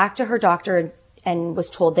she went back to her doctor and was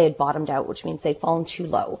told they had bottomed out, which means they'd fallen too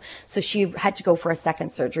low. So she had to go for a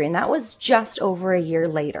second surgery. And that was just over a year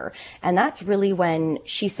later. And that's really when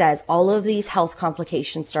she says all of these health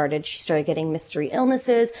complications started. She started getting mystery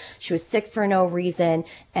illnesses. She was sick for no reason.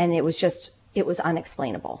 And it was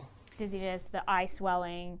unexplainable. Dizziness, the eye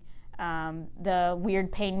swelling, the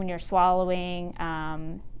weird pain when you're swallowing,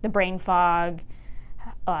 the brain fog,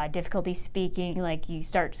 difficulty speaking, like you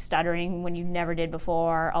start stuttering when you never did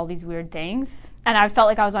before, all these weird things. And I felt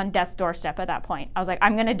like I was on death's doorstep at that point. I was like,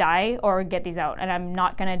 I'm going to die or get these out, and I'm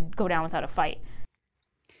not going to go down without a fight.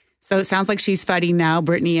 So it sounds like she's fighting now,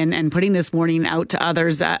 Brittany, and putting this warning out to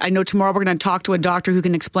others. I know tomorrow we're going to talk to a doctor who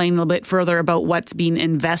can explain a little bit further about what's being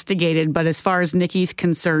investigated. But as far as Nikki's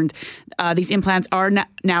concerned, these implants are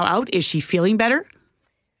now out. Is she feeling better?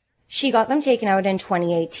 She got them taken out in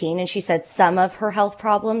 2018, and she said some of her health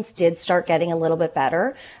problems did start getting a little bit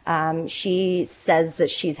better. She says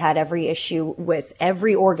that she's had every issue with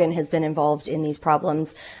every organ has been involved in these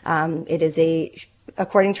problems.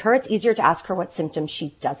 According to her, it's easier to ask her what symptoms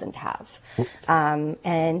she doesn't have.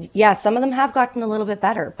 And yeah, some of them have gotten a little bit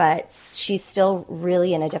better, but she's still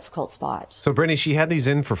really in a difficult spot. So, Brittany, she had these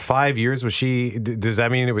in for 5 years. Does that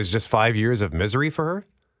mean it was just 5 years of misery for her?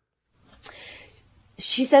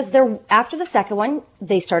 She says after the second one,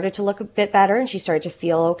 they started to look a bit better and she started to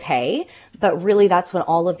feel okay. But really, that's when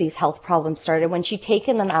all of these health problems started. When she'd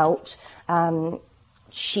taken them out,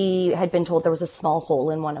 she had been told there was a small hole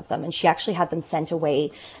in one of them, and she actually had them sent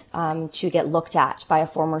away to get looked at by a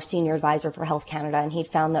former senior advisor for Health Canada, and he'd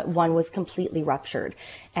found that one was completely ruptured,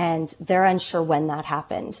 and they're unsure when that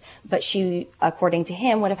happened. But she, according to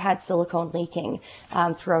him, would have had silicone leaking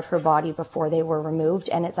throughout her body before they were removed,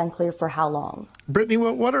 and it's unclear for how long. Brittany,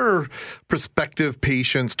 what are prospective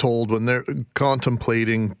patients told when they're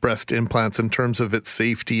contemplating breast implants in terms of its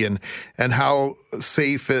safety and how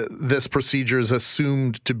safe this procedure is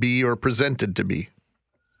assumed to be or presented to be?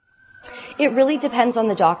 It really depends on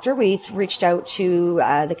the doctor. We've reached out to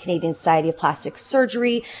the Canadian Society of Plastic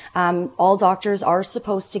Surgery. All doctors are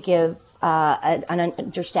supposed to give an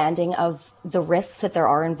understanding of the risks that there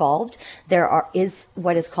are involved. Is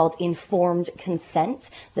what is called informed consent,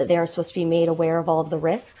 that they are supposed to be made aware of all of the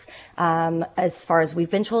risks. As far as we've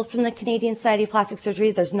been told from the Canadian Society of Plastic Surgery,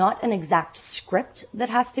 there's not an exact script that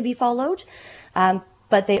has to be followed,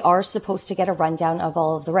 but they are supposed to get a rundown of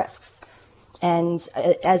all of the risks. And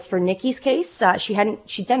as for Nikki's case,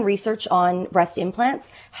 she'd done research on breast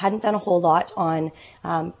implants, hadn't done a whole lot on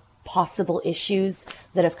possible issues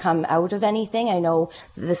that have come out of anything. I know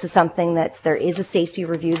this is something that there is a safety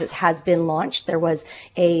review that has been launched. There was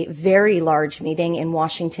a very large meeting in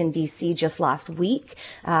Washington, D.C. just last week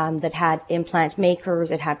that had implant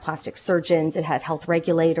makers, it had plastic surgeons, it had health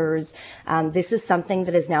regulators. This is something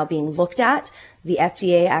that is now being looked at. The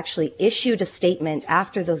FDA actually issued a statement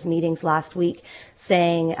after those meetings last week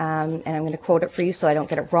saying, and I'm going to quote it for you so I don't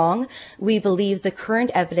get it wrong, "We believe the current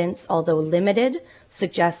evidence, although limited,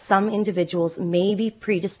 suggests some individuals may be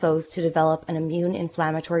predisposed to develop an immune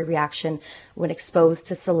inflammatory reaction when exposed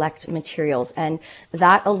to select materials." And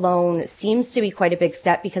that alone seems to be quite a big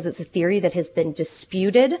step because it's a theory that has been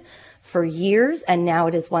disputed for years, and now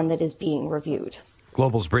it is one that is being reviewed.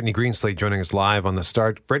 Global's Brittany Greenslade joining us live on The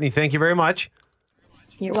Start. Brittany, thank you very much.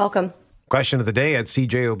 You're welcome. Question of the day at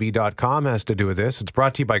cjob.com has to do with this. It's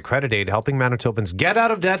brought to you by Credit Aid, helping Manitobans get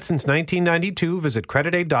out of debt since 1992. Visit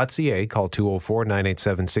creditaid.ca. Call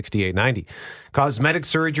 204-987-6890. Cosmetic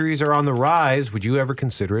surgeries are on the rise. Would you ever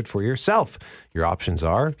consider it for yourself? Your options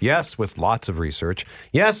are yes, with lots of research.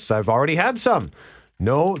 Yes, I've already had some.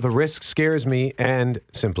 No, the risk scares me, and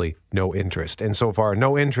simply no interest. And so far,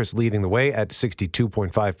 no interest leading the way at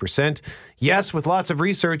 62.5%. Yes, with lots of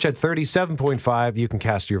research at 37.5%. You can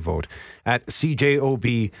cast your vote at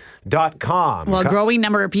cjob.com. Well, a growing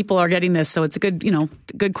number of people are getting this, so it's a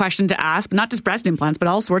good question to ask. But not just breast implants, but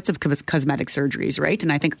all sorts of cosmetic surgeries, right?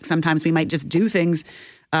 And I think sometimes we might just do things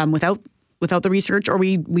without the research, or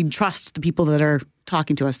we trust the people that are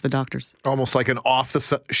talking to us, the doctors. Almost like an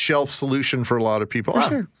off-the-shelf solution for a lot of people.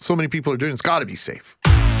 Sure. So many people are doing it. It's got to be safe.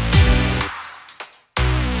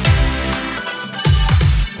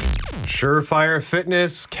 Surefire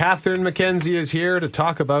Fitness. Kathryn McKenzie is here to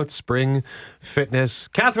talk about spring fitness.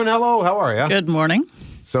 Kathryn, hello. How are you? Good morning.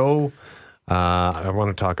 So, I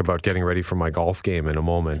want to talk about getting ready for my golf game in a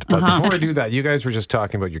moment. But before I do that, you guys were just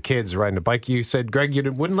talking about your kids riding a bike. You said, Greg, you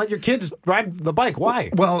wouldn't let your kids ride the bike. Why?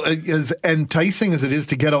 Well, as enticing as it is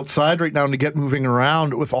to get outside right now and to get moving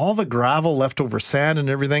around, with all the gravel, leftover sand and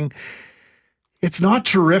everything, it's not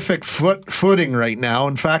terrific footing right now.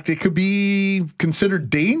 In fact, it could be considered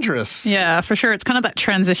dangerous. Yeah, for sure. It's kind of that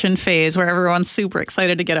transition phase where everyone's super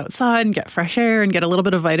excited to get outside and get fresh air and get a little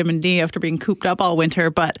bit of vitamin D after being cooped up all winter.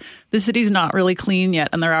 But the city's not really clean yet,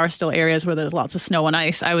 and there are still areas where there's lots of snow and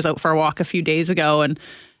ice. I was out for a walk a few days ago, and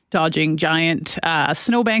dodging giant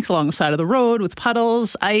snowbanks along the side of the road with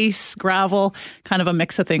puddles, ice, gravel, kind of a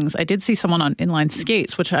mix of things. I did see someone on inline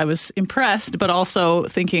skates, which I was impressed, but also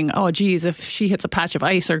thinking, oh, geez, if she hits a patch of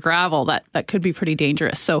ice or gravel, that could be pretty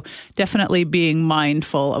dangerous. So definitely being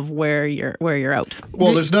mindful of where you're out.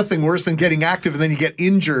 Well, there's nothing worse than getting active and then you get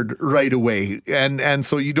injured right away. And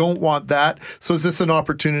so you don't want that. So is this an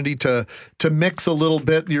opportunity to mix a little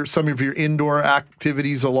bit some of your indoor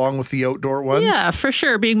activities along with the outdoor ones? Yeah, for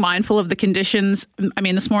sure. Being mindful of the conditions. I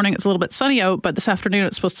mean, this morning it's a little bit sunny out, but this afternoon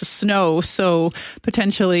it's supposed to snow. So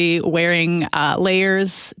potentially wearing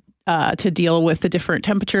layers to deal with the different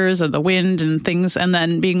temperatures of the wind and things, and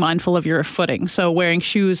then being mindful of your footing. So wearing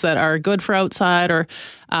shoes that are good for outside, or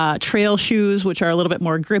trail shoes, which are a little bit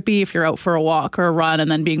more grippy if you're out for a walk or a run, and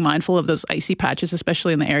then being mindful of those icy patches,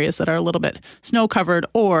 especially in the areas that are a little bit snow covered,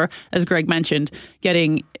 or, as Greg mentioned,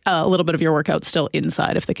 getting a little bit of your workout still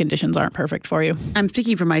inside if the conditions aren't perfect for you. I'm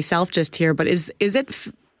speaking for myself just here, but is it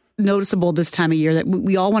noticeable this time of year that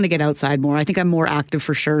we all want to get outside more? I think I'm more active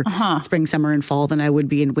for sure spring, summer, and fall than I would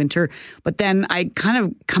be in winter. But then I kind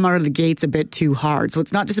of come out of the gates a bit too hard. So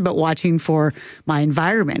it's not just about watching for my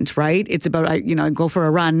environment, right? It's about, I go for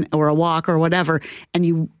a run or a walk or whatever,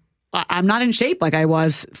 and I'm not in shape like I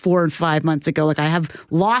was 4 or 5 months ago. Like I have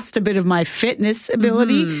lost a bit of my fitness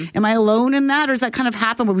ability. Mm-hmm. Am I alone in that? Or does that kind of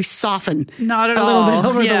happen where we soften Not at a all. little bit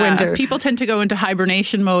over the winter? People tend to go into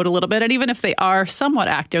hibernation mode a little bit. And even if they are somewhat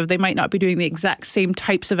active, they might not be doing the exact same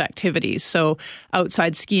types of activities. So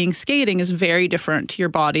outside skiing, skating is very different to your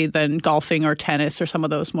body than golfing or tennis or some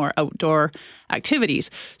of those more outdoor activities.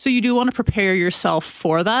 So you do want to prepare yourself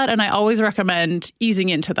for that. And I always recommend easing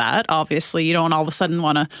into that. Obviously, you don't all of a sudden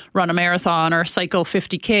want to run a marathon or cycle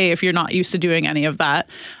 50K if you're not used to doing any of that.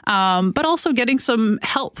 But also getting some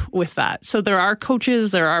help with that. So there are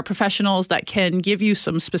coaches, there are professionals that can give you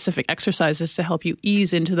some specific exercises to help you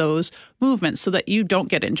ease into those movements so that you don't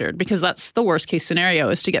get injured, because that's the worst case scenario,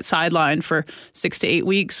 is to get sidelined for 6 to 8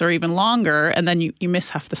 weeks or even longer, and then you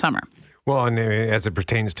miss half the summer. Well, and as it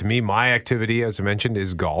pertains to me, my activity, as I mentioned,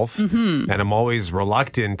 is golf. Mm-hmm. And I'm always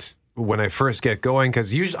reluctant when I first get going,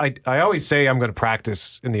 because usually I always say I'm going to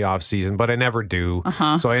practice in the off season, but I never do.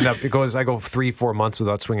 So I go 3-4 months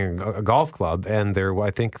without swinging a golf club. And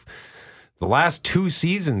I think the last 2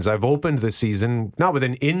 seasons I've opened the season, not with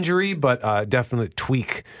an injury, but a definite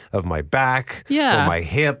tweak of my back or my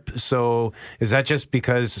hip. So is that just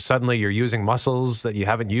because suddenly you're using muscles that you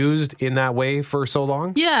haven't used in that way for so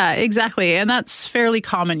long? Yeah, exactly. And that's fairly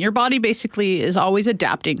common. Your body basically is always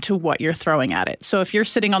adapting to what you're throwing at it. So if you're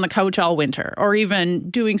sitting on the couch all winter, or even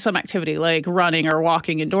doing some activity like running or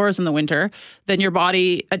walking indoors in the winter, then your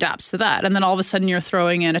body adapts to that. And then all of a sudden you're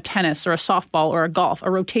throwing in a tennis or a softball or a golf, a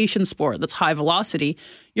rotation sport that's high velocity.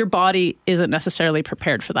 Your body isn't necessarily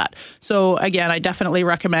prepared for that. So again, I definitely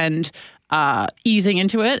recommend easing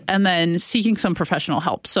into it and then seeking some professional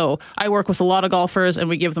help. So I work with a lot of golfers, and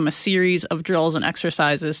we give them a series of drills and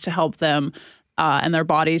exercises to help them and their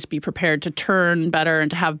bodies be prepared to turn better and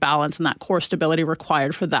to have balance and that core stability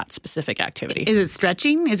required for that specific activity. Is it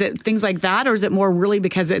stretching? Is it things like that? Or is it more really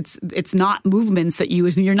because it's not movements that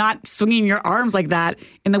you're not swinging your arms like that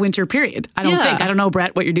in the winter period? I don't think. I don't know,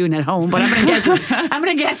 Brett, what you're doing at home, but I'm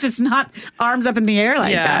going to guess it's not arms up in the air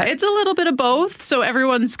like that. It's a little bit of both. So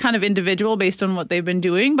everyone's kind of individual based on what they've been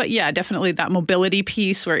doing. But yeah, definitely that mobility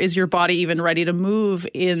piece, where is your body even ready to move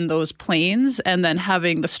in those planes, and then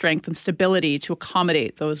having the strength and stability to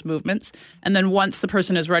accommodate those movements. And then once the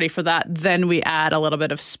person is ready for that, then we add a little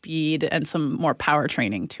bit of speed and some more power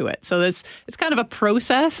training to it. So it's kind of a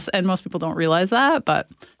process, and most people don't realize that, but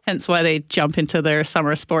hence why they jump into their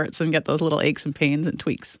summer sports and get those little aches and pains and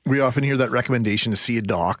tweaks. We often hear that recommendation to see a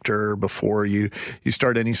doctor before you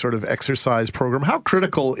start any sort of exercise program. How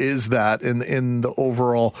critical is that in the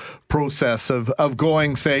overall process of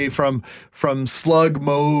going, say, from slug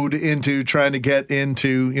mode into trying to get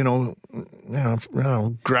into,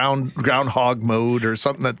 groundhog mode, or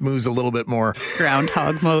something that moves a little bit more?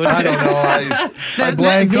 Groundhog mode. I don't know. I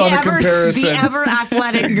blanked on a comparison. The ever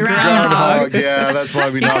athletic groundhog. Yeah, that's why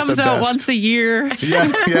we. He comes out once a year.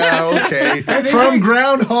 Yeah, okay. From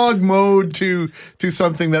groundhog mode to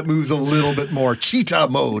something that moves a little bit more. Cheetah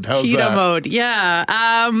mode. How's that? Cheetah mode, yeah.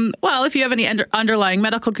 Well, if you have any underlying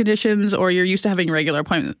medical conditions, or you're used to having regular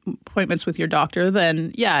appointments with your doctor,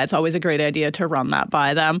 then yeah, it's always a great idea to run that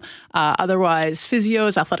by them. Otherwise, otherwise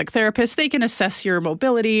physios, athletic therapists, they can assess your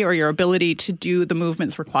mobility or your ability to do the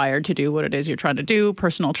movements required to do what it is you're trying to do.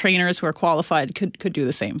 Personal trainers who are qualified could do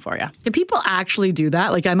the same for you. Do people actually do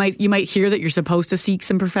that? Like you might hear that you're supposed to seek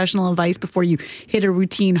some professional advice before you hit a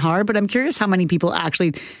routine hard, but I'm curious how many people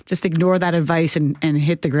actually just ignore that advice and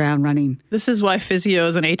hit the ground running. This is why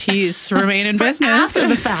physios and ATs remain in business. After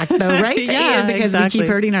the fact, though, right? Yeah, because exactly. we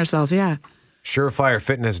keep hurting ourselves, yeah.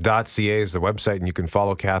 Surefirefitness.ca is the website, and you can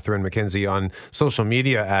follow Kathryn McKenzie on social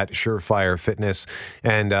media at Surefire Fitness.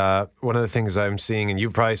 And one of the things I'm seeing, and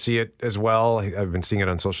you probably see it as well, I've been seeing it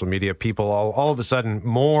on social media, people all of a sudden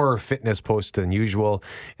more fitness posts than usual,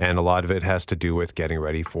 and a lot of it has to do with getting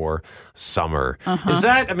ready for summer. Is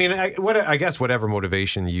that, I guess whatever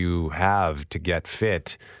motivation you have to get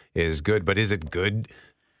fit is good, but is it good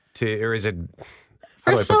or is it...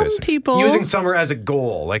 For some people, using summer as a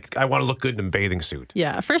goal, like I want to look good in a bathing suit.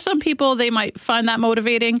 Yeah, for some people, they might find that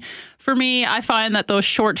motivating. For me, I find that those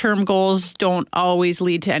short-term goals don't always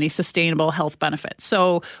lead to any sustainable health benefits.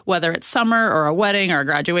 So whether it's summer or a wedding or a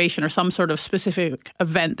graduation or some sort of specific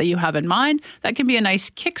event that you have in mind, that can be a nice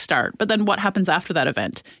kickstart. But then what happens after that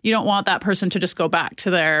event? You don't want that person to just go back to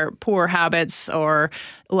their poor habits or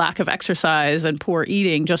lack of exercise and poor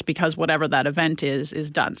eating just because whatever that event is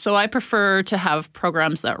done. So I prefer to have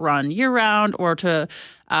programs that run year-round or to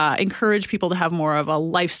encourage people to have more of a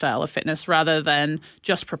lifestyle of fitness rather than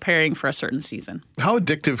just preparing for a certain season. How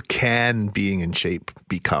addictive can being in shape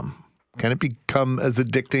become? Can it become as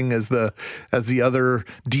addicting as the other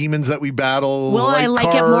demons that we battle? Will I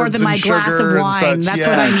like it more than my glass of wine? That's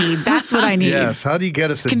what I need. That's what I need. Yes. How do you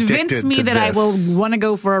get us addicted to this? Convince me that I will want to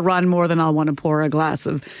go for a run more than I'll want to pour a glass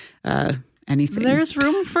of anything. There's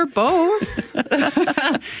room for both.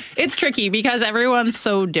 It's tricky because everyone's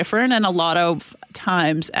so different, and a lot of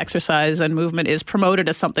times exercise and movement is promoted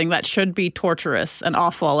as something that should be torturous and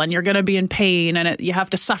awful, and you're going to be in pain, and you have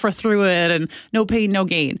to suffer through it, and no pain, no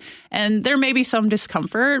gain. And there may be some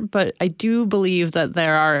discomfort, but I do believe that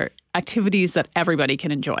there are activities that everybody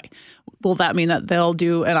can enjoy. Will that mean that they'll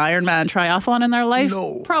do an Ironman triathlon in their life?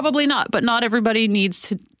 No. Probably not, but not everybody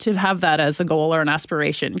needs to have that as a goal or an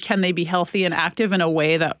aspiration. Can they be healthy and active in a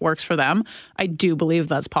way that works for them? I do believe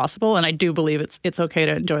that's possible, and I do believe it's okay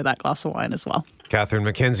to enjoy that glass of wine as well. Kathryn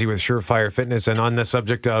McKenzie with Surefire Fitness. And on the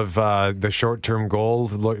subject of the short-term goal,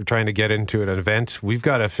 trying to get into an event, we've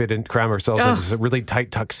got to cram ourselves into really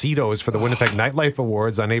tight tuxedos for the Winnipeg Nightlife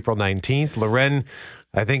Awards on April 19th. Loren,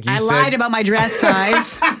 I think you said... I lied about my dress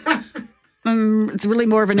size. It's really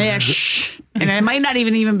more of an ish. And I might not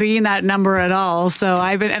even be in that number at all. So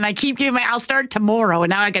I keep giving I'll start tomorrow, and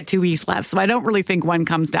now I got 2 weeks left. So I don't really think one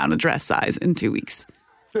comes down to dress size in 2 weeks.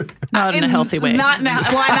 Not in a healthy way. Not now.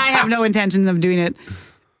 Well, and I have no intentions of doing it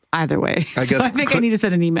either way. I think I need to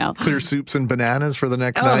send an email. Clear soups and bananas for the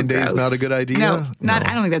next 9 days, gross. not a good idea? No. I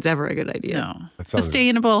don't think that's ever a good idea. No.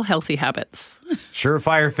 Sustainable, healthy habits.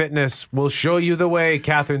 Surefire Fitness will show you the way.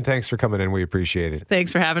 Kathryn, thanks for coming in. We appreciate it.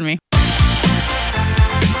 Thanks for having me.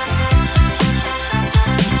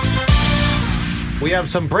 We have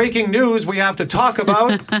some breaking news we have to talk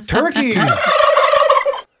about. Turkeys.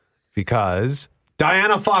 Because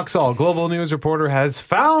Diana Foxall, Global News reporter, has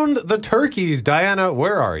found the turkeys. Diana,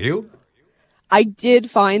 where are you? I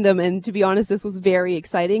did find them, and to be honest, this was very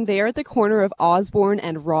exciting. They are at the corner of Osborne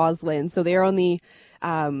and Roslyn, so they are on the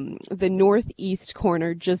northeast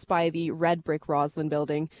corner, just by the red brick Roslyn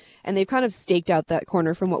building. And they've kind of staked out that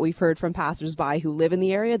corner from what we've heard from passersby who live in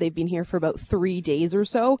the area. They've been here for about 3 days or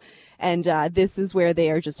so. And this is where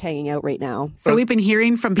they are just hanging out right now. So we've been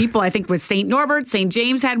hearing from people, I think with St. Norbert, St.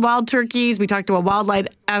 James had wild turkeys. We talked to a wildlife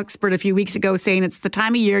expert a few weeks ago saying it's the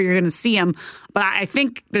time of year you're going to see them. But I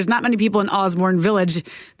think there's not many people in Osborne Village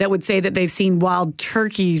that would say that they've seen wild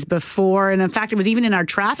turkeys before. And in fact, it was even in our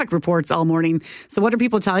traffic reports all morning. So what are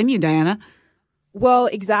people telling you, Diana? Well,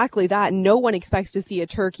 exactly that. No one expects to see a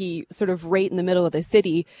turkey sort of right in the middle of the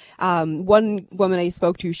city. One woman I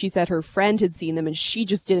spoke to, she said her friend had seen them and she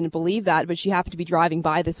just didn't believe that, but she happened to be driving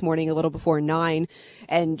by this morning a little before 9,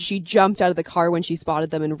 and she jumped out of the car when she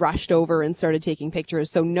spotted them and rushed over and started taking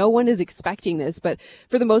pictures. So no one is expecting this, but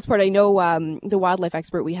for the most part, I know the wildlife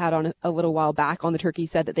expert we had on a little while back on the turkey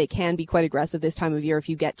said that they can be quite aggressive this time of year if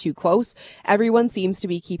you get too close. Everyone seems to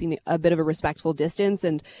be keeping a bit of a respectful distance,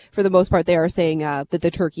 and for the most part, they are saying that the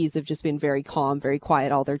turkeys have just been very calm, very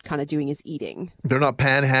quiet. All they're kind of doing is eating. They're not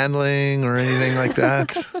panhandling or anything like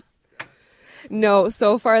that? No,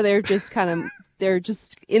 so far they're just they're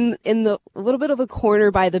just in the a little bit of a corner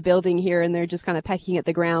by the building here, and they're just kind of pecking at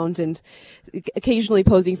the ground and occasionally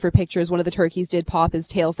posing for pictures. One of the turkeys did pop his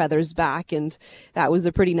tail feathers back, and that was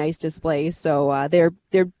a pretty nice display. So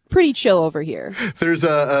they're pretty chill over here. There's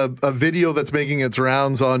a video that's making its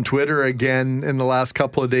rounds on Twitter again in the last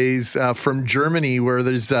couple of days from Germany, where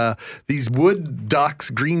there's these wood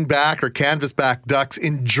ducks, greenback or canvasback ducks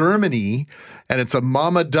in Germany. And it's a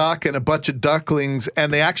mama duck and a bunch of ducklings,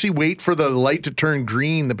 and they actually wait for the light to turn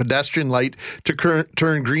green, the pedestrian light to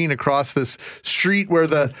turn green across this street where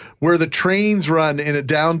the trains run in a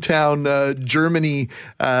downtown Germany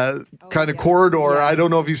kind of corridor. Yes. I don't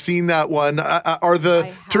know if you've seen that one. Are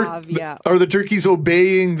the turkeys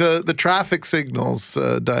obeying the traffic signals,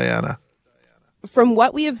 Diana? From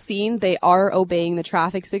what we have seen, they are obeying the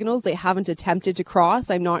traffic signals. They haven't attempted to cross.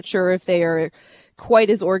 I'm not sure if they are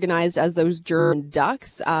quite as organized as those German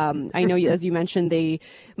ducks. I know, as you mentioned, they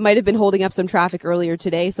might have been holding up some traffic earlier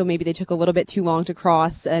today, so maybe they took a little bit too long to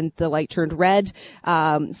cross and the light turned red.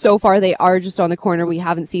 So far, they are just on the corner. We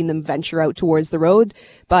haven't seen them venture out towards the road,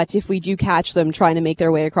 but if we do catch them trying to make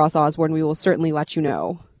their way across Osborne, we will certainly let you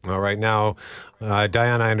know. All right. Now,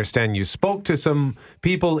 Diana, I understand you spoke to some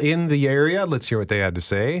people in the area. Let's hear what they had to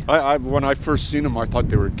say. When I first seen them, I thought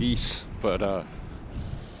they were geese, but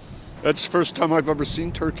it's the first time I've ever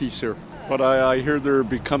seen turkeys here. But I hear they're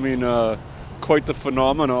becoming quite the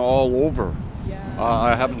phenomena all over. Yeah.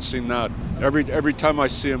 I haven't seen that. Every time I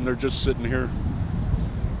see them, they're just sitting here.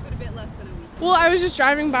 Well, I was just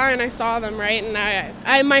driving by and I saw them, right?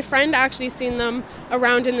 And my friend actually seen them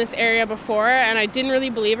around in this area before, and I didn't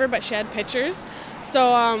really believe her, but she had pictures.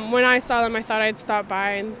 So when I saw them, I thought I'd stop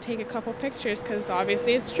by and take a couple pictures because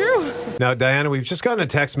obviously it's true. Now, Diana, we've just gotten a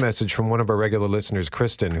text message from one of our regular listeners,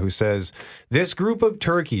 Kristen, who says this group of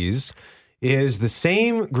turkeys is the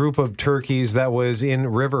same group of turkeys that was in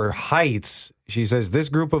River Heights. She says this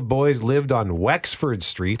group of boys lived on Wexford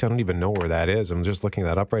Street. I don't even know where that is. I'm just looking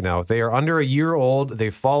that up right now. They are under a year old. They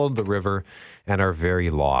followed the river and are very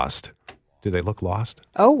lost. Do they look lost?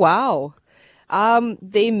 Oh, wow.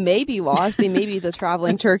 They may be lost. They may be the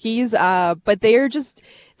traveling turkeys, but they are just,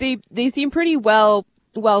 they seem pretty well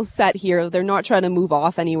set here. They're not trying to move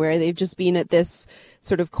off anywhere. They've just been at this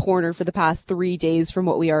sort of corner for the past 3 days from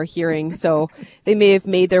what we are hearing. So they may have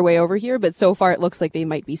made their way over here, but so far it looks like they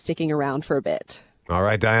might be sticking around for a bit. All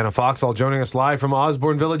right, Diana Foxall joining us live from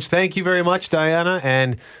Osborne Village. Thank you very much, Diana.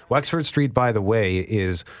 And Wexford Street, by the way,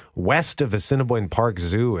 is west of Assiniboine Park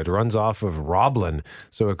Zoo. It runs off of Roblin.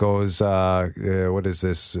 So it goes, what is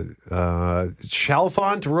this?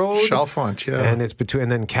 Chalfont Road? Chalfont, yeah. And it's between,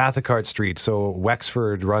 and then Cathcart Street. So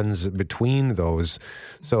Wexford runs between those.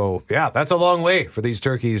 So, yeah, that's a long way for these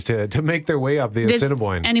turkeys to make their way up the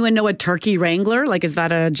Assiniboine. Anyone know a turkey wrangler? Like, is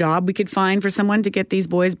that a job we could find for someone to get these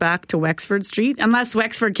boys back to Wexford Street? Unless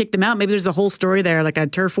Wexford kicked them out. Maybe there's a whole story there, like a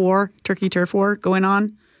turkey turf war going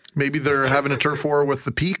on. Maybe they're having a turf war with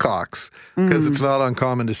the peacocks, because it's not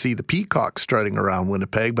uncommon to see the peacocks strutting around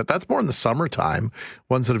Winnipeg, but that's more in the summertime,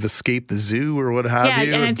 ones that have escaped the zoo or what have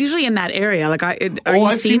you. Yeah, and it's usually in that area. Like,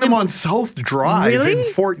 I've seen them on South Drive really?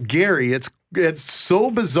 in Fort Garry. It's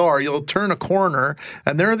so bizarre. You'll turn a corner,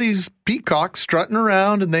 and there are these peacocks strutting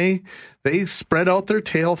around, and they spread out their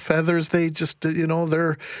tail feathers. They just,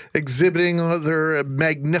 they're exhibiting their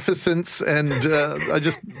magnificence. And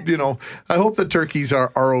I hope the turkeys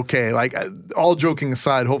are okay. Like, all joking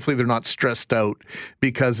aside, hopefully they're not stressed out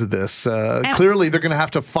because of this. Clearly, they're going to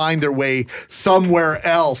have to find their way somewhere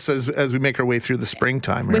else as we make our way through the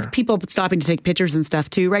springtime here. With people stopping to take pictures and stuff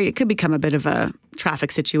too, right? It could become a bit of a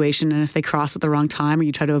traffic situation. And if they cross at the wrong time or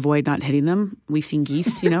you try to avoid not hitting them, we've seen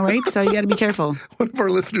geese, right? So you got to be careful. One of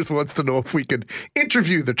our listeners wants to know if we could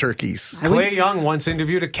interview the turkeys. Clay Young once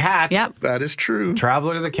interviewed a cat. Yep. That is true.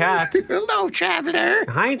 Traveler the cat. Hello, Traveler.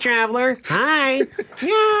 Hi, Traveler. Hi.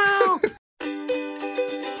 Meow.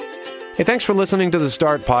 Hey, thanks for listening to the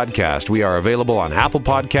Start Podcast. We are available on Apple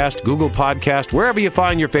Podcast, Google Podcast, wherever you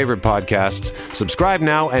find your favorite podcasts. Subscribe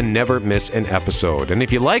now and never miss an episode. And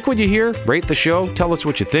if you like what you hear, rate the show, tell us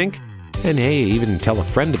what you think. And hey, even tell a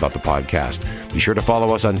friend about the podcast. Be sure to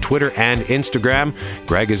follow us on Twitter and Instagram.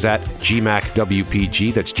 Greg is at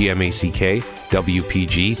GMACWPG. That's GMACK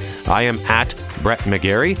WPG. I am at Brett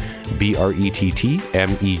McGarry, BRETTMEGARRY.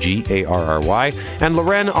 And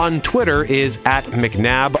Loren on Twitter is at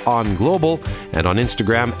McNabb on Global and on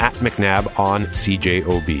Instagram at McNabb on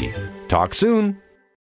CJOB. Talk soon.